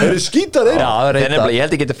skítar eili ég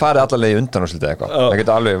held ekki farið allavega í undan og svolítið eitthvað það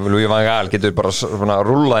getur alveg, Louis van Gaal getur bara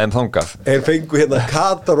rúllað þangað fengu hérna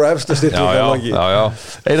Katar og efsta styrkling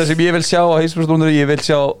eina sem ég vil sjá á heimsmeistararúndunni, ég vil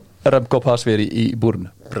sjá Remco Pasveer í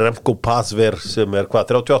búrinu Remco Pasveer sem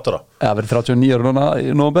hvað, 38 ára? Já, verið 39 ára núna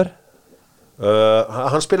í nóvember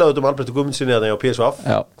Hann spilaði Alberto Guðmundssoni á PSV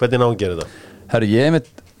hvernig ná hann gerir þetta? Herru,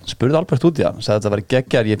 ég spurði Albert út í hann, sagði þetta væri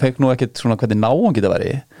geggjar, ég fekk nú ekkert svona hvernig ná hann geta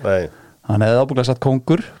væri hann hefði ábúinlega satt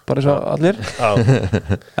kongur bara eins og allir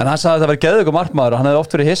en hann sagði þetta væri geðveikur markmaður og hann hefði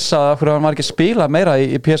oft verið hissa af hverju hann var ekki að spila meira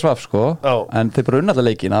í PSV en þeir bara unnallega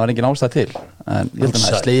leikin, það var engin ástæð til en ég held að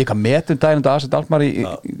hann slegið eitthvað metum daginn og Aset Alkmaar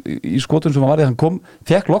í skotun sem hann var í hann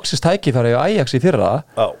fekk loksist tækifæri á Ajax í fyrra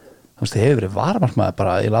það hefur verið varmarkmaður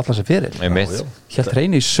bara í allar sem fyrir hélt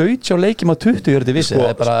reyni í 17 leikjum á 20 það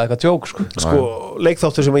er bara eitthvað djók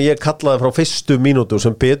leikþáttur sem ég kallaði frá fyrstu mínútu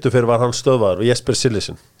sem betur fyrir var hann stöðvar og Jesper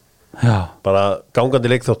Sillesen bara gangandi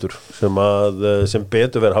leikþáttur sem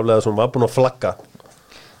betur fyrir haflega sem var búin að flagga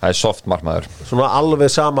það er soft markmaður svona alveg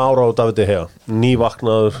sama ára á Davide Hea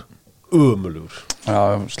nývaknaður ömulugur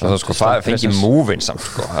það fengið múvin samt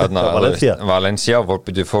Valencia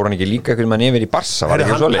fór hann ekki líka hvernig mann yfir í Barca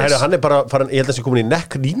hann er bara farin, ég held að það sé komin í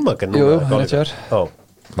nekk Nýmagen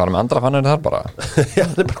var með andra fannar þar bara já,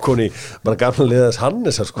 hann er bara komin í gamla liðas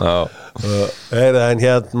Hannesar en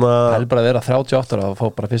hérna það er bara að vera 38 ára og fá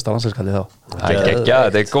bara fyrsta landsleikskallið þá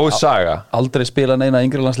þetta er góð saga aldrei spila neina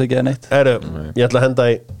yngri landsleiki eða neitt ég ætla að henda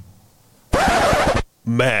í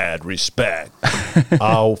mad respect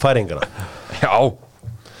á færingana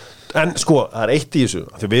en það er eitt í þessu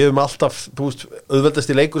því við höfum alltaf,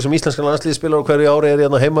 auðveldasti leikur sem íslenska landsliði spilar á hverju ári er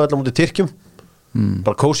hérna heima allar mútið Tyrkjum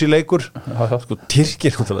bara kósi leikur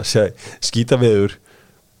Tyrkir, skýta viður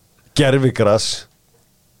gerfigras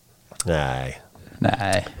nei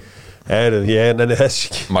ég nenni þess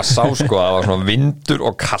ekki maður sá að það var svona vindur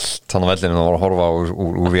og kalt þannig að vellinu það var að horfa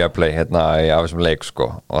úr Viaplay hérna af þessum leik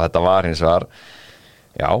og þetta var hins vegar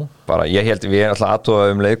já, bara ég held við erum alltaf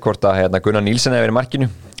aðtóða leikkort að Gunnar Nílsen hefur verið í markinu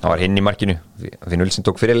hann var hinn í markinu því Nílsen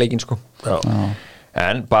tók fyrir leikin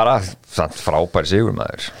en bara frábær sigur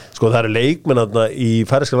maður það eru leikmenn í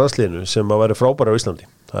færeyska landsliðinu sem að væri frábæri á Íslandi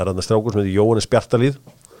það er strákur sem heitir Jóhannes Bjartalíð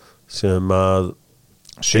sem að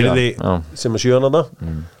sjöðan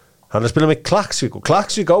hann er að spila með Klaksvík og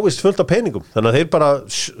Klaksvík ávist fullt af peningum þannig að þeir bara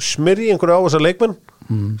smyrji einhverju á þessar leikmenn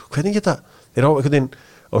hvernig geta þeir á einhvern veginn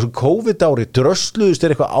á svona COVID-ári drösluðust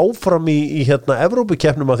þeir eitthvað áfram í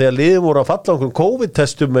Evrópukeppnum að því að liðum voru að falla á einhverjum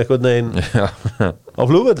COVID-testum einhvern veginn á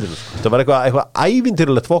flugvellinu það var eitthvað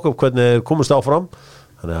ævintýrulegt fokk upp hvernig þeir komast áfram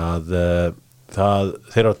þannig að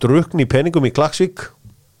þeir eru að drukna í peningum í Klaksvík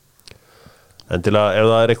en til að ef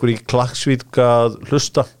það er einhver í Klaksvík að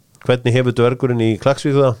hlusta hvernig hefur dvergurinn í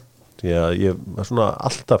Klaksvík það því að ég var svona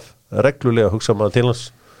alltaf reglulega að hugsa maður til hans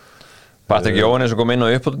Patrik Jóhannes kom inn á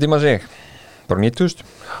uppbótartíma sig bara 90.000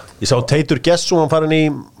 Ég sá Teitur Gesson hann farin í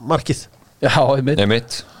markið Já,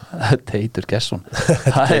 Einmitt. Teitur Gesson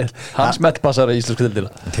Hann smettpassar í íslensku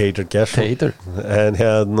deildina Teitur Gesson Teitur En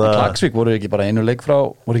hérna Klagsvík voru ekki bara einu leik frá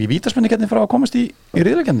voru ekki vítaspennikeppni frá að komast í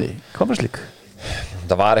riðlakeppni Konferenslík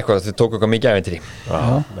Það var eitthvað, þau tóku eitthvað mikið ævintýri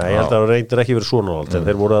Nei, ég held að það reyndir ekki verið svona en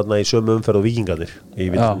þeir voru þarna í sömu umferð og Víkingarnir í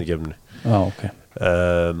vítaspennikeppninni Já, ok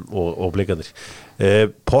og blikarnir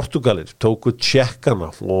Portugalir tóku Tjekkana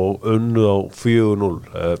og unnu á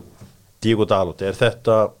 4-0 Diego Dalot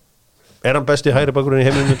er hann besti hægri bakkurinn í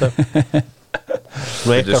heiminum þetta?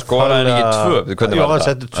 Þú skoraði hann ekki 2 Já, hann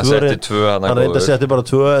setti 2 hann reyndi að setja bara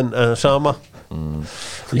 2 en sama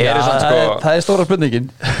Það er stóra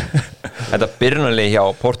spurningin Þetta byrjunarlið hjá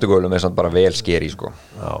Portugalum er samt bara vel skeri sko.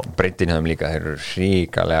 Breytin þeim líka, þeir eru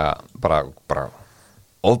ríkalega bara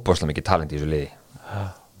ofbóðslega mikið talent í þessu liði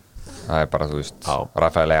Það er bara, þú veist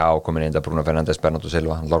Rafaelega ákomin inn Bruno Fernandes, Bernardo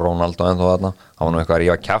Silva Ronaldo ennþá þarna hann var nú eitthvað að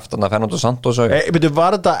rífa kjaft Fernando Santos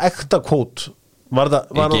Var þetta ekta kvót?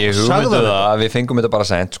 Ekki hugmyndu það, við fengum þetta bara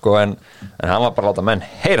sent sko, en hann var bara að láta menn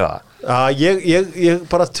heyra það Ég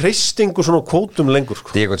bara treystingu svona kvótum lengur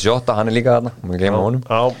sko. Diego Jota, hann er líka þarna maður gleyma honum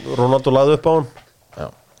Ronaldo laði upp á hann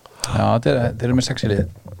Já, þeir eru með sexy lið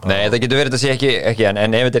Nei, það getur verið að sé ekki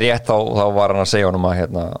en ef þetta er rétt þá var hann að segja honum að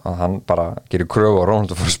hann bara gerir kröfu á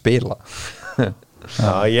Ronaldo fyrir að spila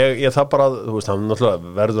ég það bara, þú veist, hann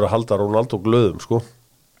náttúrulega verður að halda Ronaldo glöðum sko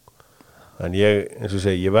en eins og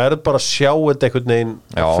segi, ég verð bara að sjá þetta einhvern veginn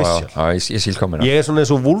Já, ég síl komin Ég er svona eins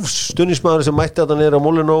og Wolfs stundismæður sem mætti þetta niður á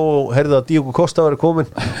Molino og heyrði að Diego Costa væri komin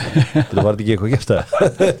þetta var ekki eitthvað kjaftaði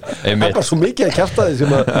það er bara svo mikið að kjaftaði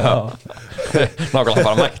sem að nákvæmlega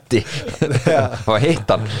bara mætti það var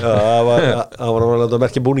hittan það var að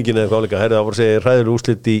merkja búningin eða hvað líka það voru að segja hræður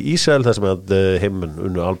úrslit í Ísrael þar sem að heiminn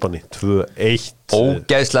unnu Albani 2-1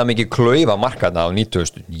 Ógeðslega mikið klaufa markaðna á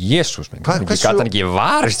 90. Jésús minn, gæti hann ekki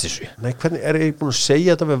varist þessu Nei, hvernig er ég búin að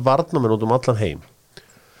segja þetta við varnamenn út allan heim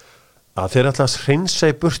að þeir ætla að hreinsa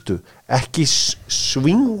í burtu ekki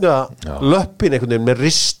svinga löppin einhvern veginn með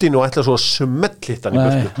ristin og ætla svo að smellhittan í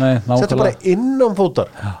burtu þetta bara innan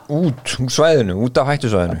fótar út svæðinu, út af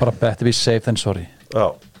hættusvæðinu bara better be safe than sorry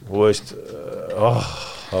Já, þú veist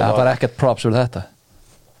það er bara ekkert props fyrir þetta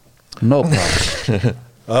no props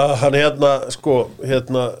Hann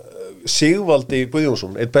Sigvaldi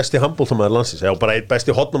Guðjónsson eitt besti handboltamaður landsins já, bara eitt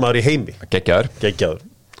besti hotnamaður í heimi geggjaður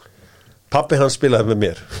Pabbi hans spilaði með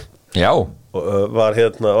mér Já og var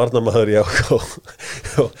varnamaður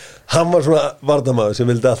og hann var svona varnamaður sem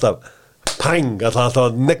vildi alltaf alltaf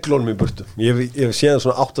að neglunum í burtu ég hef séð hann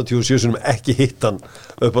svona 87 sem ekki hitt hann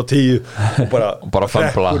upp á 10 og bara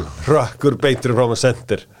hrökkur beitur frá með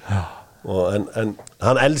sendir en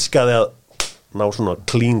hann elskaði að ná svona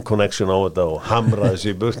clean connection á þetta og hamra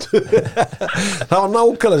þessi í burtu það var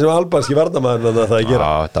nákvæmlega sem albanski varnamaður það að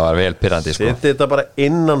gera það var vel pirrandi sko. Þetta bara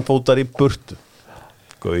innan fótar í burtu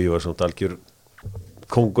Gauði var svona algjör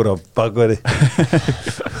kóngur af bakverði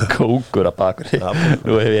kóngur af bakverði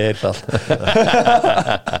nú hef ég heyrt allt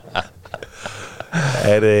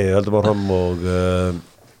höldum áfram og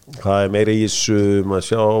hvað er meira í þessu maður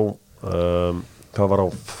sjá það var á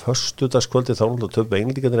föstudagskvöldi þá náttúrulega töfum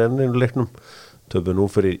englíkandir enninu leiknum töfum nú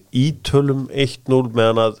fyrir Ítölum 1-0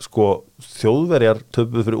 meðan að sko þjóðverjar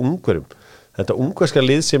töfum fyrir Ungverjum þetta ungverska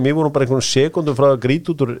lið sem ég voru bara einhvern sekundum frá að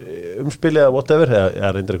grýta út úr umspili eða whatever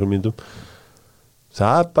eða reyndir einhvern myndum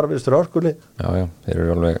það er bara viðstur orkuli Já, þeir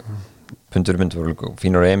eru alveg pundur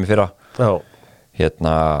fínur EM í fyrra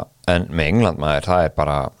en með England maður það er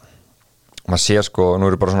bara maður sé sko,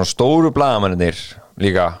 nú eru bara svona stóru blaðamennir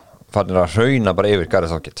líka fannir að hrauna bara yfir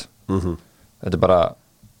Gareth Southgate þetta er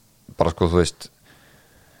bara sko þú veist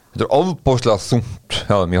þetta er ofbóðslega þungt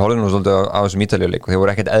hjá þeim, ég horfði nú svolítið á þessum Ítalíuleik og þeir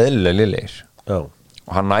voru ekkert eðlilega liðlegir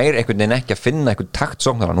og hann nær einhvern veginn ekki að finna einhvern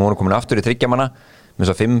taktsóknar, nú er hann komin aftur í 3 manna með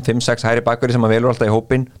svo 5-6 hæri bakverði sem hann velur alltaf í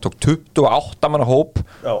hópin, tók 28 manna hóp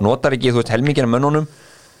notar ekki, þú veist, helmingina mönnunum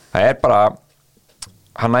það er bara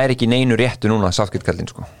hann nær ekki neinu réttu núna Southgate kallinn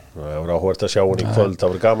sko það voru áhugavert að sjá hann í kvöld það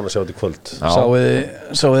voru gaman að sjá hann í kvöld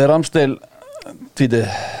Sáuði Ramsdale tvítið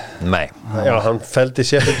Nei Já, hann feldi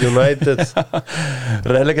Sheffield United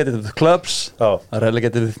Relegated clubs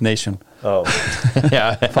Relegated nation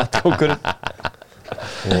fatt kókurinn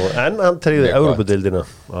en hann tryggði Evrópudeildina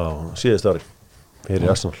á síðast ári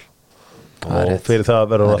fyrir Arsenal og fyrir það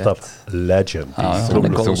verður hann alltaf legend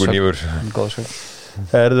þungur nýfur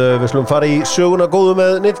við slum fara í söguna góðu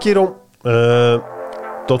með Netgyro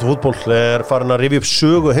Dóttar fútból er farin að rifja upp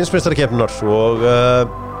sögu heimsmeistarkeppninnar og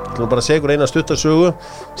ætlum bara að segja ykkur eina stutta sögu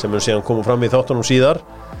sem mun síðan koma fram í þáttunum síðar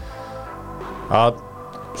að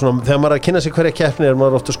svona, þegar maður er að kynna sig hverja keppni er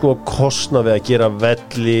maður ofta sko að kostna við að gera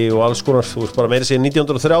velli og alls konar, þú veist bara meira sér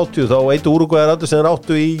 1930 þá eittu Úrúgvæðar allir sem þeir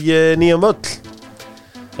áttu í nýjan völl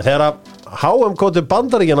en þegar að HM kom til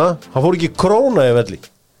Bandaríkjana hann fór ekki króna í velli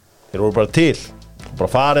þeir voru bara til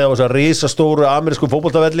bara farið á þess að risastóru amerísku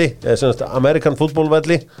fótboltavelli eða semast American football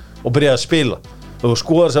velli og byrjaði að spila og þú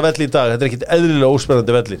skoðar þessa velli í dag þetta ekkit eðlilega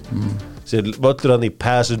óspennandi vellir sem völlur hann í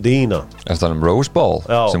Pasadena Það er Rose Bowl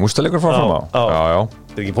sem úrstalegur fór fram á Já.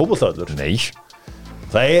 Þetta er ekki fótboltavöllur Nei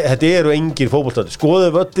Þetta eru engir fótboltavöllur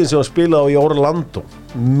skoðið völlin sem hann spilaði í Orlando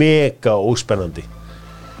mega óspennandi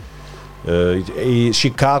í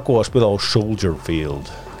Chicago að spila á Soldier Field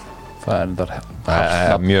Það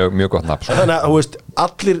er mjög gott nafn Þannig að þú veist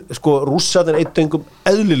allir sko rússarnir eittu engum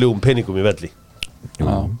eðlilegum peningum í velli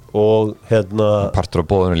og partur á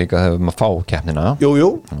bóðinu líka þegar maður fá keppnina Jú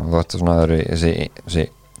og þetta svona þessi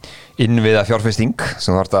innviða fjárfesting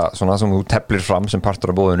sem svona sem þú teflir fram sem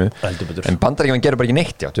partur á bóðinu en Bandaríkjamenn gerur bara ekki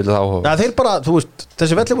neitt þeir bara, þú veist,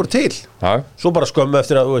 þessi velli voru til svo bara skömmu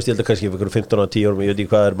eftir að, þú veist, ég held að kannski fyrir 15 og 10 árum, ég veit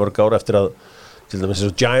ekki hvað er mörg ár eftir að til dæmis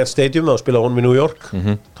þessu Giant Stadium þá spila honum í New York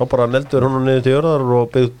þá bara neldur honum niður til jörðar og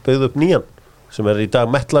byggðu upp nýjan sem er í dag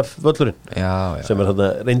MetLife völlurinn sem er þarna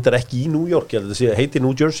reyndar ekki í New York ég held að það heiti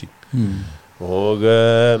New Jersey og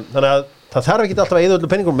þannig að það þarf ekki alltaf að eyða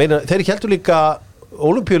öllu penningum þeir heldur líka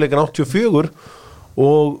Ólympíuleikan 84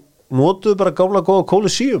 og notuðu bara gamla góða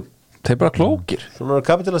Coliseum þeir bara klókir svona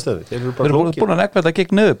kapitalastöði þeir eru búin að nekva þetta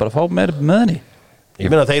gegn niður bara fá meir með henni ég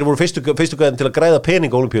meina þeir voru fyrstu gæðin til að græða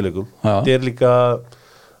pening á Ólympíuleikum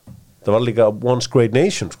það var líka Once Great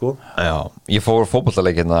Nation sko ég fór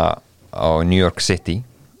fótboltaleik á New York City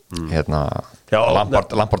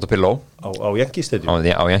Lampard og Pillow á Yankee Stadium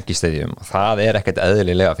á Yankee Stadium það er ekkert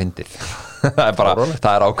eðlilega fyndið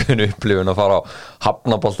það er ákveðinu upplifun að fara á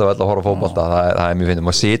hafnabolta og horfa á fótbolta það er mjög fyndið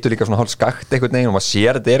maður situr líka svona hálf skakt einhvern veginn og maður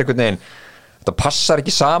sér þetta er einhvern veginn þetta passar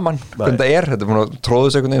ekki saman hvernig þetta er búin að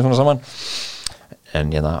tróðus einhvern veginn svona saman en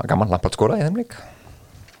gaman Lampard skoraði í þeim lík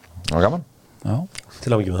það var gaman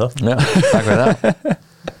til að mikið með það takk fyrir það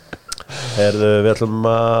við ætlum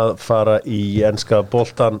að fara í enska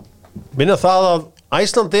boltan minna það að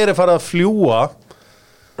Æsland er farið að fljúa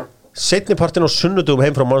seinni partinn á sunnudögum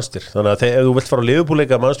heim frá Manchester þannig að ef þú vilt fara á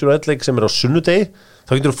Liverpool-leika Manchester United-leik sem er á sunnudegi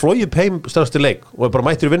þá getur þú flogið heim strax til leik og er bara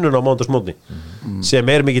mættur í vinnuna á mánudagsmótni sem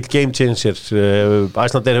er mikill game changer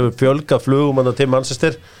Æsland hefur fjölgað flugum til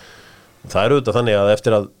Manchester það er auðvitað þannig að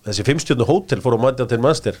eftir að þessi 5-stjörnu hótel fór að mæta til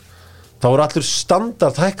Manchester þá er allur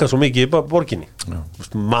standard hækkað svo mikið í borginni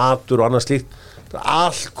matur og annað slíkt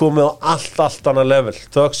allt komið á allt annað level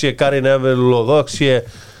þöggs ég Gary Neville og þöggs ég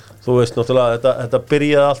þú veist náttúrulega þetta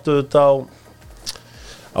byrjaði allt auðvitað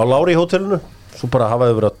á Lári hótelinu svo bara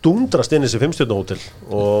hafaði verið að dundrast inn í þessi 5-stjörnu hótel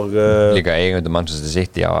og líka eigendur Manchester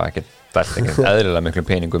City á ekkert eðlilega miklu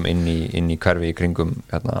peningum inn í hverfi í kringum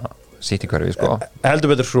City hverfi sko heldur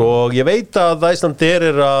betur svo og ég veit að Æsland er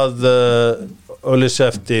að ölis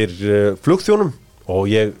eftir flugþjónum og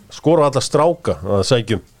ég skora alla stráka að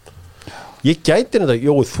sækjum ég gæti þetta,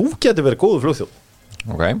 þú gæti verið góður flugþjón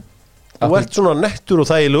þú ert svona nettur og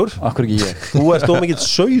þægilegur akkur ekki ég þú ert ómikið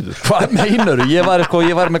sauður hvað meinarðu, ég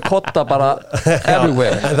var með kotta bara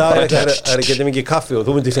everywhere en það er ekki mikið kaffi og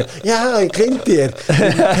þú myndir segja já, ég gleymdi þér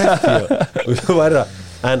og þú væri það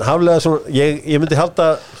en haflega svona, ég myndi halda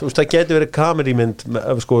það gæti verið kamerímynd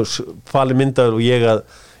sko, falið myndaður og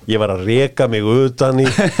ég var að reka mig utan í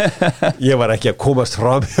ég var ekki að komast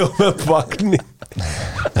fram hjá með vagni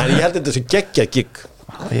en ég held þetta sem geggja gig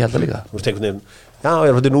ég held það líka þú veist einhvern veginn, já ég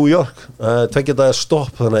er fyrir New York 2 daga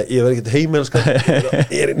stopp þannig að ég verð ekkert heimilska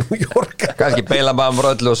ég er í New York kannski beila bara um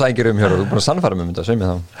röllu og sækir um hér og þú er búin að sannfæra mig þetta sem ég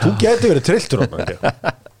þá þú getur verið trilltur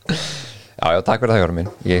Já, takk fyrir það Jóra mín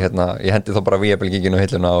ég hendi þá bara víabelgíkinu og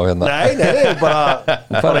hilluna og Nei,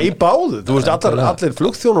 bara í báðu þú veist, allir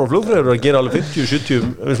flugþjónar og flugfræður eru að gera alveg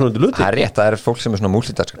 50-70 luti Það er rétt, það er fólk sem er svona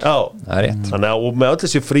múltitask Já, það er rétt Þannig að og með öll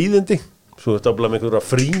þessi fríðindi svo þetta með einhverja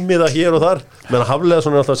frímiða hér og þar meðan haflega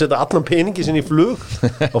svona alltaf að setja allan peningi sinni í flug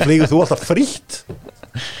og flýgur þú alltaf frítt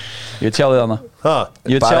Ég vil sjá þið hana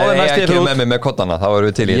Ég vil sjá þið næst ég ekki með mig með kottana, þá erum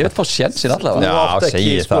við til í Ég vil fá sjensin allavega Já,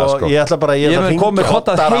 segi það sko Ég mun koma með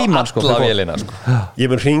kottað heiman sko Ég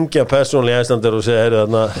mun ringja persónulega í Æslandir og segja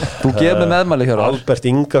Þú gefur mig meðmæli hér Albert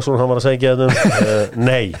Ingarsson, hann var að segja þetta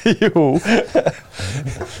Nei Jú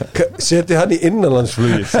Seti hann í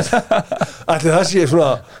innanlandsflugið Ætli það sé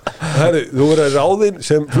svona Þú verður ráðinn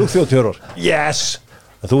sem flugþjóðtjórar Yes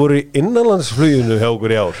Þú voru í innanlandsfluginu hjá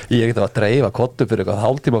okkur í ár Ég geti að dreifa kottu fyrir eitthvað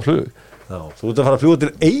hálftíma flug Já, þú ert að fara að fljúga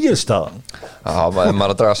til Egilsstaða. Já,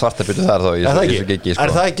 maður að draga svartabyrtu þar þá í Er það þessu ekki? giggi, sko.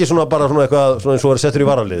 Er það ekki svona bara svona eitthvað svona eins og verið settur í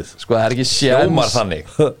varalið? Sko það er ekki Hljómar séns þannig.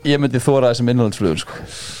 Ég myndi þóra þessum innanlandsflugur sko.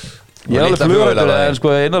 Ég er alveg litla flugrættur flugvélar, en sko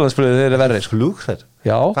innanlandsflugur þeir eru verri sko. Flugþær?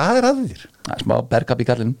 Já, Hvað er að þér? það er smá bergab í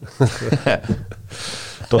kallinn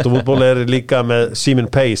Dr. Fútból er líka með Síminn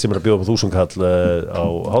Pay sem er að bjóða på 1000 kall á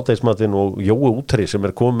hádegismatinn og Jói Útri sem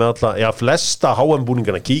er komið með alla, já, flesta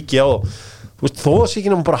HM-búningana, kíkja á þá. Þú veist, þó að sér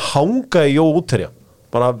ekki nefnum bara hanga í Jói Útri,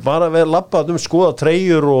 bara að vera labbað skoða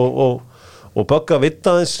treyjur og bögga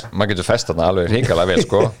vitta þess. Maður getur fest þarna alveg hrikalega vel,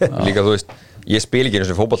 sko. Líka, þú veist, ég spil ekki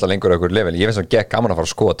eins og fótbolta lengur á einhverju level, ég finnst það gekk gaman að fara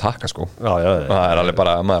að skoða takka, sko. Já. Það er alveg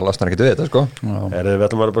bara, maður losnar ekki við þetta, sko. Við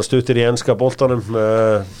ætlum að vera bara stuttir í enska boltanum.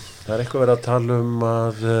 Það er eitthvað verið að tala um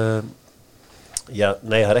að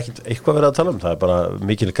það er ekkert eitthvað verið að tala um, það er bara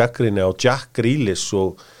mikil gagnrýni á Jack Grealish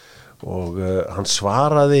og hann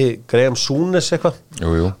svaraði Graham Souness eitthvað.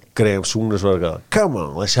 Jú. Graham Souness var eitthvað, come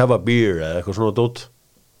on, let's have a beer eða eitthvað svona dót.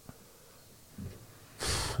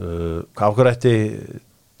 Hvað okkur ætti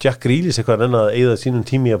Jack Grealish eitthvað en að eyða sínum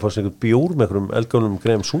tími að fá sig eitthvað bjór með einhverjum eldgjónum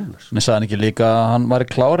Graham Souness? Mér sagði hann ekki líka að hann var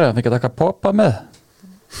í klári að fengið að taka poppa með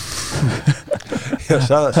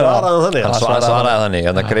Svaraði hann þannig? Hann svaraði þannig,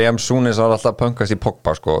 en að Graham Souness var alltaf punkast í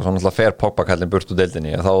Pogba, sko, svo alltaf fer Pogba kallin burt úr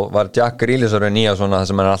deildinni, og þá var Jack Grealish nýja svona það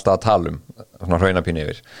sem hann er alltaf að tala um, svona hraunapínu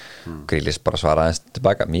yfir. Grealish bara svaraði eins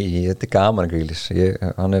tilbaka, þetta er gaman Grealish,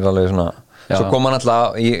 hann er alveg svona, svo kom hann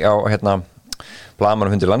alltaf á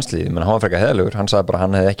blaðmann hundir landslíði, menn hann var frekar heiðalegur, hann sagði bara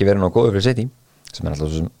hann hefði ekki verið nóg góður fyrir City, sem er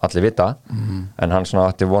alltaf sem allir vita, en hann svona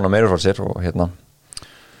átti vona meira frá sér og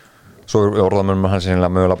svo orðamönnum hann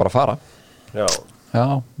sérlega mögulega bara að fara. Já,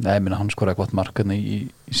 nei, minna hann skoraði gott mark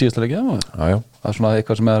í síðasta leikja Já. Það er svona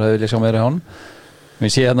eitthvað sem er að vilja sjá meira í honum.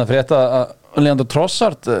 Við séum hérna frétta að Leandro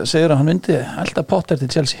Trossard segir að hann myndi elda Potter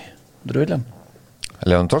til Chelsea. Þú eru William?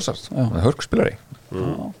 Leandro Trossard, hörkspilari.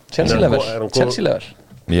 Chelsea level.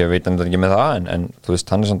 Ég veit hann ekki með það, en þú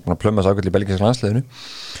veist, hann er samt búin að plöma sákvæmt í belgíska landsliðinu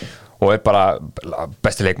og er bara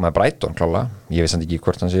besti leikmaður Brighton, klálega. Ég veist hann ekki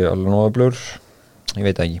hvort hann sé alveg nógu blur, ég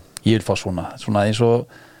veit það ekki. Ég vil fá svona eins og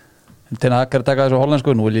til að taka þessu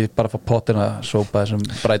hollensku, nú vil ég bara fá Potter að sópa þessum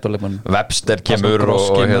Brighton-leikmann. Webster kemur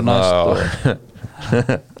og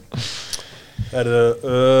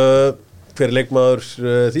hver leikmaður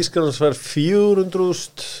Þýskalands fær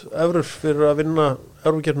 400.000 eurur fyrir að vinna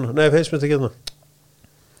Evrópukeppnina, nei, heimsmeistarkeppnina.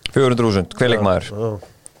 400.000, hver leikmaður?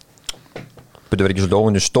 Byrju verið ekki svolítið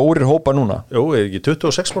óvinni stórir hópa núna? Jú, er ekki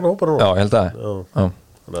 26 manna hópa núna? Já, ég held að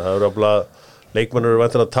Þannig að það eru að leikmannur eru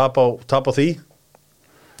væntanlega að tapa á því.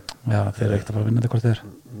 Já, þeir eru ekkert að fara að vinna þetta hvort þeir.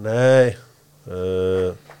 Nei,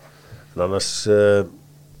 en annars,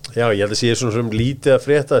 já, ég held að sé svona lítið að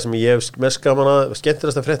frétta sem ég hef mest gaman að,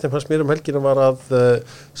 skemmtilegasta fréttin fannst mér helgina var að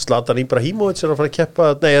Zlatan Ibrahimovic er að fara að keppa,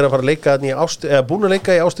 nei, er að fara að leika eða búin að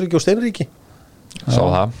leika í Ástríki og Steinríki. Sá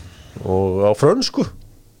það. Og á frönsku.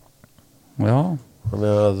 Já.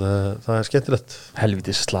 Þannig að það er skemmtilegt.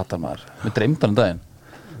 Helvítis Zlatan maður. Við dreymd hann daginn.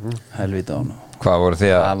 Helvíti á hann. Hvað voru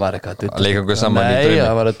þið að leika okkur saman í draumi? Nei,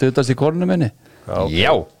 það var að dutast í kornu minni.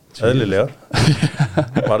 Já. Eðlilega.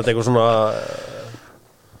 Var þetta eitthvað svona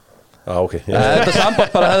ok. Þetta samband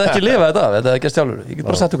bara hefði ekki lifað þetta hefði ekki stjálfur. Ég get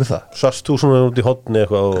bara sagt okkur það. Sast þú svona út í hotni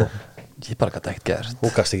eitthvað og ég bara gæti ekkert gert.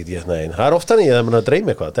 Hún gæst ekki gert nein. Það er ofta nýja að maður dreyma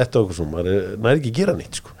eitthvað. Þetta er okkur svona, maður næri ekki að gera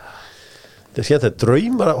nýtt sko. Þetta er skemmt að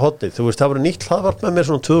draumar hotnið. Þú veist, það var nýtt hlaðvarp með mér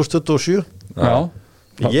svona 2027. Já.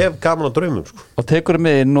 Ég hef gaman á draumum sko. Og tekur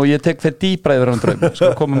mig inn og ég tek fyrir dýbra yfir hann draum. Sko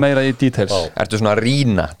koma meira í details. Ertu svona að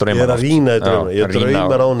rýna draumar? Ég er að rýna í draumar. Ég er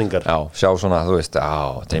draumar áningar. Já, sjá svona, þú veist,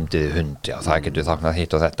 dreymdiði hund, já, það getur þaknað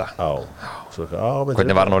hitt og þetta. Svo,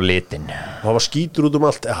 hvernig var hann á litin? Það var skítur út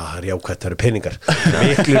allt. Já, það er jákvæmt, það eru peningar.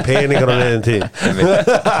 Miklir peningar á leiðin til.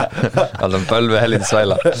 Alltaf bölvi helviti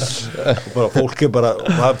svæla. Bara fólk er bara,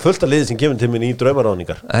 það er fullt af liðið sem kemur til minn í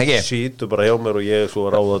draumaráningar. Sýtu bara hjá mér og ég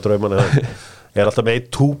svo að ráða draumana. Ég er alltaf með eitt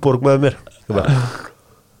túborg með mér. Bara,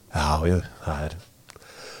 já,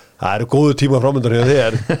 það eru góðu tíma framöndan hjá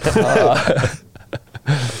þér.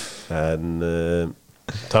 En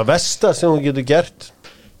það versta sem hún getur gert,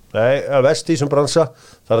 að versti í sem bransa,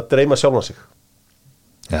 það er að dreyma sjálfan sig.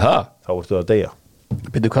 Já. Þá ertu að deyja.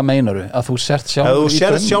 Byrju, hvað meinaru? Að þú sért sjálf þú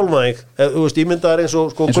sért sjálfan þig, þú veist, ímyndaðar eins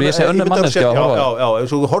og eins og ég sé önnur manneskja að horfa. Já,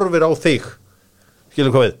 eins og þú horfir á þig.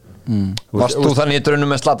 Skilur hvað við? Varst þú þannig í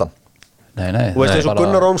draunum með Zlatan? Nei. Þú veist, eins og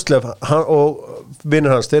Gunnar Ómslef og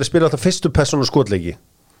vinnur hans, þeir spila alltaf fyrstu persónu skotleiki.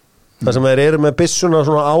 Það sem þeir eru með byssuna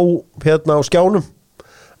svona á skjánum.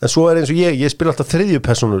 En svo er eins og ég spila alltaf þriðju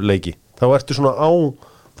persónu leiki. Þá ertu svona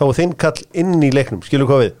þá er þinn kall inn í leiknum, skilur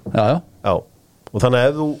hvað við? Já. Og þannig að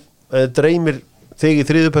ef þú dreymir þig í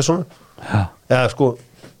þriðju persónu, eða sko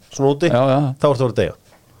svona úti, Já. þá ertu að vera að deyja.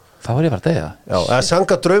 Þá var ég að deyja. Já, eða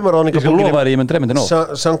samkvæmt Ég skal draumaráðningabókinni. lofa þér, ég mun dreyma þetta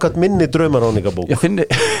nóg. Samkvæmt minni draumaráðningabók. Ég finni...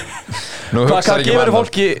 Nú Hvað hugsar ekki gefur maður.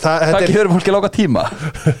 fólki... þetta Hvað er- gefur fólki lága tíma?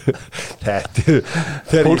 Þegar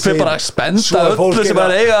Fólk ég fyrir segi- bara að spenda Svo er fólk öllu sem hérna-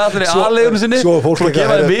 er eiga allir í svo- aðleigunum sinni. Svo er fólk Svo eitthvað,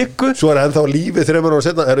 gefa þér heyrðu, viku. Svo er ennþá lífið 3 ára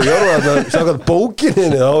setna. Eru Jörvar þarna, samkvæmt bókinni,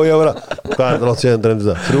 þá á ég að vera, hvað er það langt síðan dreymdi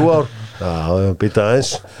þetta? 3 ár? Já, býta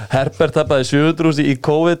aðeins. Herbert tapaði 700.000 í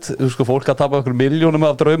COVID. Þú sko, fólk að tapa okkur miljónum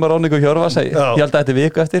af draumaráningu Hjörvars. Ég Já. held að þetta er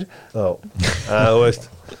viku eftir. Já, þú veist.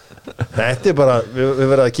 Þetta er bara, við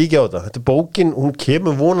verðum að kíkja á þetta. Þetta er bókin, hún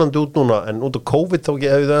kemur vonandi út núna, en út á COVID þá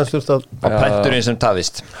hefur það aðeins hlust að Á prenturinn sem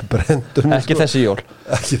tafist. brendum. Ekki þessi jól.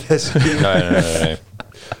 Ekki þessi. Nei.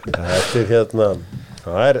 Þetta er hérna,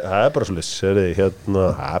 það er bara svolítið,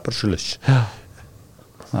 það er bara svolítið.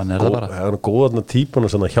 Þannig er það bara. Það er góðarna típuna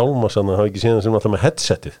svona hjálma svona, hafa ekki síðan sem alltaf með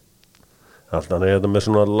headsetið. Alltaf hann er hérna með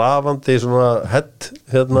svona lafandi svona head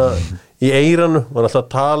hérna í eyranu, var alltaf að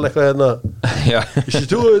tala eitthvað hérna. Já. Ég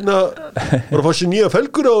þú hérna, var að fá sér nýja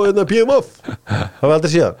felgur á hérna BMF. Það var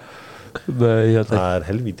aldrei síðan. Nei, ég held ekki. Það er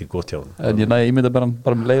helvíti gott hjá hann. En ég næði ímynda bara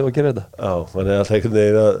um leið og gera þetta. Já, það er alltaf einhvern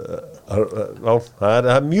veginn að, það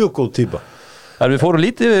er mjög góð típa. En við fórum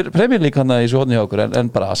lítið yfir Premier League hann í svo hodni hjá okkur,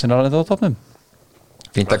 en bara Arsenal er þetta á topnum.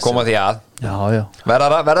 Fínt að koma því að. Já.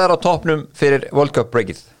 Verðar á toppnum fyrir World Cup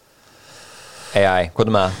breakið. Ei, hvað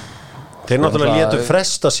er með það? Þeir náttúrulega létu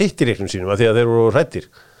fresta sitt í reiknum sínum af því að þeir voru hrættir.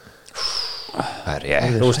 Það er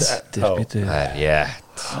rétt. Þú veist, Þetta já. er býtu. Það er rétt.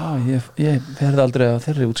 Ég ferði aldrei á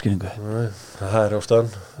þeirri útskýringu. Það er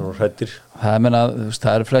ástæðan, þeir voru hrættir. Það er menna, þú veist,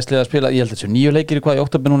 það eru flestlega að spila. Ég held að þessu 9 leikir í hvað í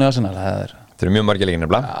oktober núna í Arsenal. Það er, Það eru mjög margir leikir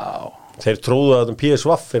nefnilega. já, Þeir tróðu að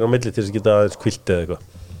PSV er á milli til þess að geta aðeins kviltið eða eitthvað.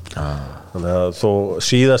 Þannig að þó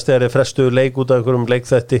síðast þegar þeir frestuðu leik út af einhverjum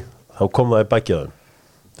leikþætti, þá kom það í bakið á þeim.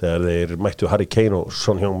 Þegar þeir mættu Harry Kane og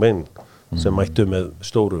Son Heung-min sem mættu með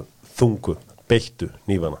stóru, þungu, beittu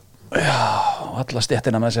nýfana. og alla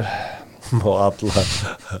stéttina með sér. og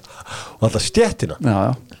alla stjettina.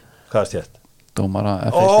 Já. Hvað er stjett? Dómara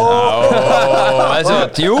Þessi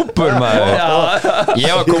var djúpur maður.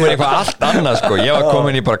 Ég var komin í eitthvað allt annað sko. Ég var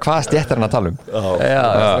komin í bara hvað stjættar hann að tala um. Já,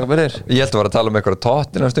 það byrðir. Ég held að vera að tala um eitthvað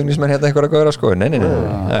tóttinastungnismenn hérna eitthvað að góðra sko. Nei.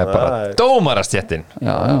 Það er bara dómarastjættin.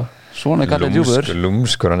 Já, svona er kallið djúpur.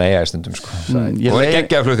 Lúmskur hann eiga í stundum sko. Ég Og er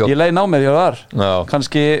geggjaður flugþjónn. Ég leið ná mér, ég var Já.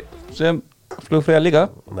 kannski sem flugfræða líka.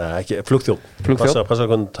 Nei, ekki, flugþjóð. Flugþjónn. Passa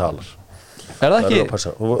hvernig þú talar. Er það Það er að ekki?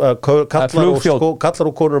 passa. Það er flugþjónn. Kallar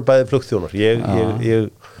og konur er bæði flugþjónar.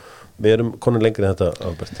 Við erum konur lengri en þetta,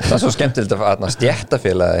 Albert. Það er svo skemmtilegt að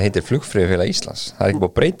stjættafélag heitir Flugfreyjufélag Íslands. Það er ekki búið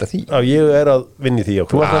að breyta því. Já, ég er að vinna í því.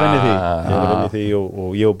 Þú ert að vinna í því? Ég er að vinna í því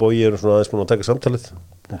og ég og Bogi erum svona aðeins búin að taka samtalið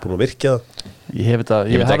og búin að virkja það. Ég hef þetta,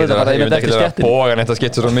 Ég myndi ekki að vera bógan eitt að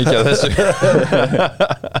skipta svo mikið af þessu.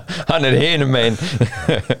 Hann er hinum megin.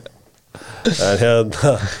 En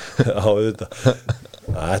hérna, á þetta.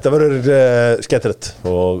 Þetta verður skemmtilegt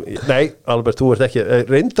og nei, Albert, þú ert ekki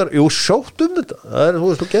reyndar, sjótt þetta. Það er,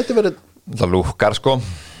 þú getur verið. Það lúkkar sko.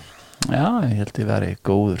 Já, ég held ég veri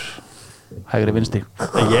góður hægri vinsti.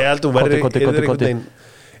 Ég held þú verður Kotti.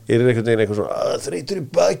 einhvern veginn eitthvað svona þreytur í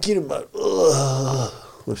bakinu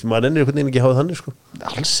maður ennir einhvern veginn ekki að hafa þannig sko.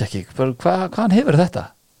 Alls ekki, hvaðan hefur þetta?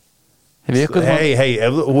 Hei,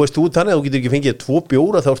 ef þú veist þú þannig að þú getur ekki fengið 2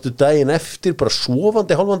 bjóra þá ertu daginn eftir bara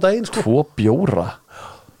sofandi hálfan daginn sko. 2 bjóra?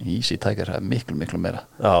 Easy Tiger, það er miklu meira.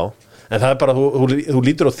 Já, en það er bara þú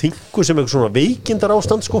lítur á þingu sem eitthvað svona veikindar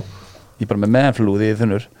ástand sko. Ég er bara með meðanflúði í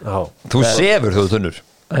þunnur. Já, Þú sefur þú þunnur.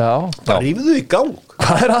 Já. það rífðu í gang.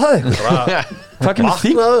 Hvað er aðeins? Hvað kemur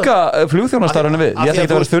þinga flugþjónastarfinu við? Ég ætla ekki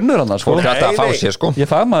að vera þunnur annars sko. Fólk ætti að fá sér sko. Ég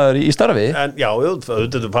fagmaður í starfi. En já,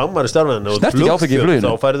 þetta er fagmaður í starfinu og Snerti ekki áfengi í fluginu.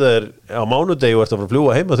 þá færðu þeir á mánudegi og ert að fara að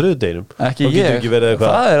fljúga heim á þriðjudeginum. Ekki Þá getur ég. ekki verið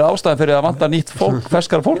eitthvað. Það er ástæðan fyrir að vanta nýtt fólk,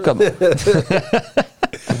 ferskara fólk að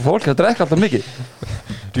fólk að drekka alltaf mikið.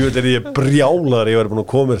 Djúvel er ég brjálar, ég var búin að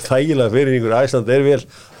koma mér þægilega fyrir einhver Æsland er vel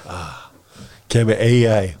kemur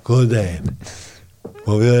AI, góðan daginn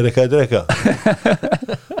og við erum eitthvað að drekka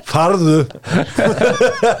farðu.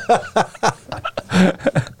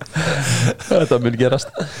 Þetta mun gerast.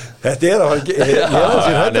 Þetta er að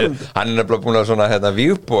Hann er nefnilega búin að svona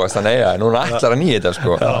vígbúast hann eiga. Núna ætlar hann í þetta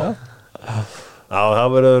sko. Já, það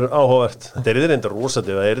verður áhugavert. Þetta er reynda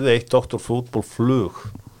rosandi, það er eitt doktorfútból flug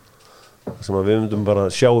sem að við myndum bara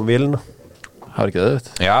sjá vélina. Það er ekki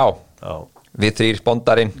auðvitað. Já, við 3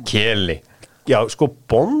 bondarinn Keli. Já, sko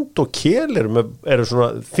Bond og Kjell eru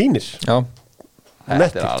svona fínir. Já.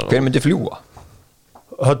 Nettir. Hver myndi fljúa?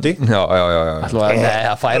 Höddi. Já. Nei,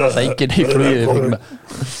 það færa það enginn í flugið.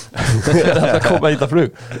 Það er að koma í þetta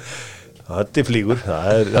flug. Höddi flýgur.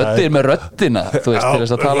 Höddi er með röddina, þú veist, til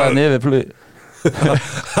þess að tala niður flug.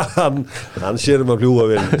 hann sér að fljúga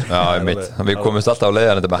vel Já, við komumst alltaf á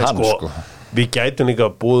leiðan þetta með hann sko. Við gætum líka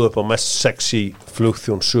að búða upp á mest sexy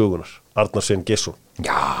flugþjón sögunar Arnar Sveinn Geirsson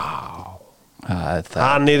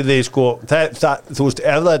hann yrði sko þú veist,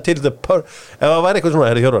 ef það er til ef það væri eitthvað svona,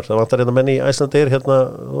 herri Hjörvar, það vantar hérna menn í Æslandi hérna,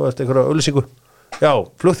 þú veist, einhverja auglýsingu já,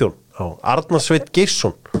 flugþjón, Arnar Sveinn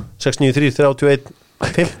Geirsson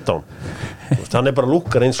 693-31-15 hann er bara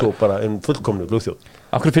lúkar eins og bara en fullkomnu flugþjón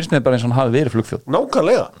Akkur finnst mér bara eins og hann hafi verið flugþjóð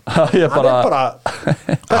Nákvæmlega Hann er bara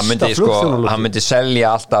besta flugþjóðan Hann myndi selja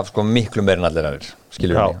alltaf sko, miklu meir en allir aðrir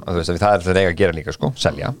skilur við, og þú veist að það er það eiga að gera líka sko,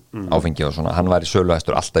 selja, áfengi og svona hann væri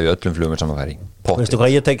söluhæstur alltaf í öllum flugum sem hann væri í Veistu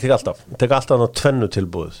hvað ég tek alltaf? Ég tek alltaf hann á tvennu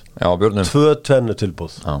tilbúð Já, björnum 2 tvennu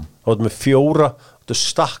tilbúð Þá er með 4, þú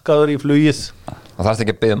stakkaður í flugið og það er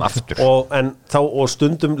ekki að beða aftur og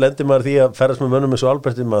stundum lendir maður því að ferðast með mönnum eins og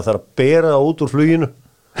Alberti maður þarf að bera það út úr fluginu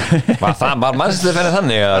var mannslega fennið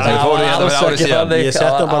þannig að það fóru í þetta árið síðan ég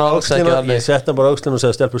sett hann bara á öxlina og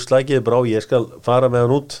segði stelpur slækiði bara á, ég skal fara með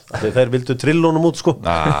hann út þegar þær vildu trillónum út sko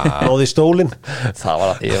náði stólinn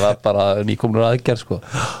ég var bara nýkomnur aðgerð sko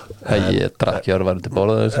ég drakk ég var til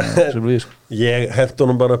bólaður sem við sko ég hent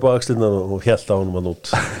honum bara upp á öxlina og hélt á honum hann út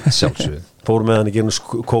sjálfsögðu fór með hann í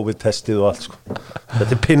gegnum COVID-testið og allt sko.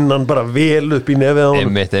 Þetta pinnan bara vel upp í nefið á hann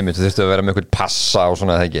Einmitt, þú þurftu að vera með eitthvað passa og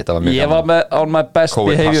svona það ekki Ég var með on my best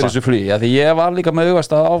behavior þessu flugi því ég var líka með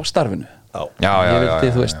augast á starfinu Já,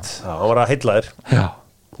 hann var að heilla þér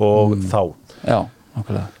og þá Já,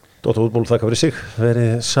 okkurlega Dóttar Útból, þakka fyrir sig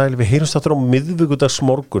verið sæl, við heyrumst aftur á miðvikudags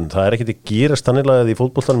morgun það er ekkert að gerast þannig í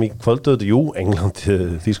fótboltanum í kvöldu, jú, England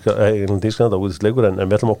Þýskaland á útisleikur en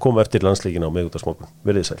við ætlum að koma eftir landsleikina á miðvikudags morgun,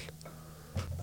 verið sæl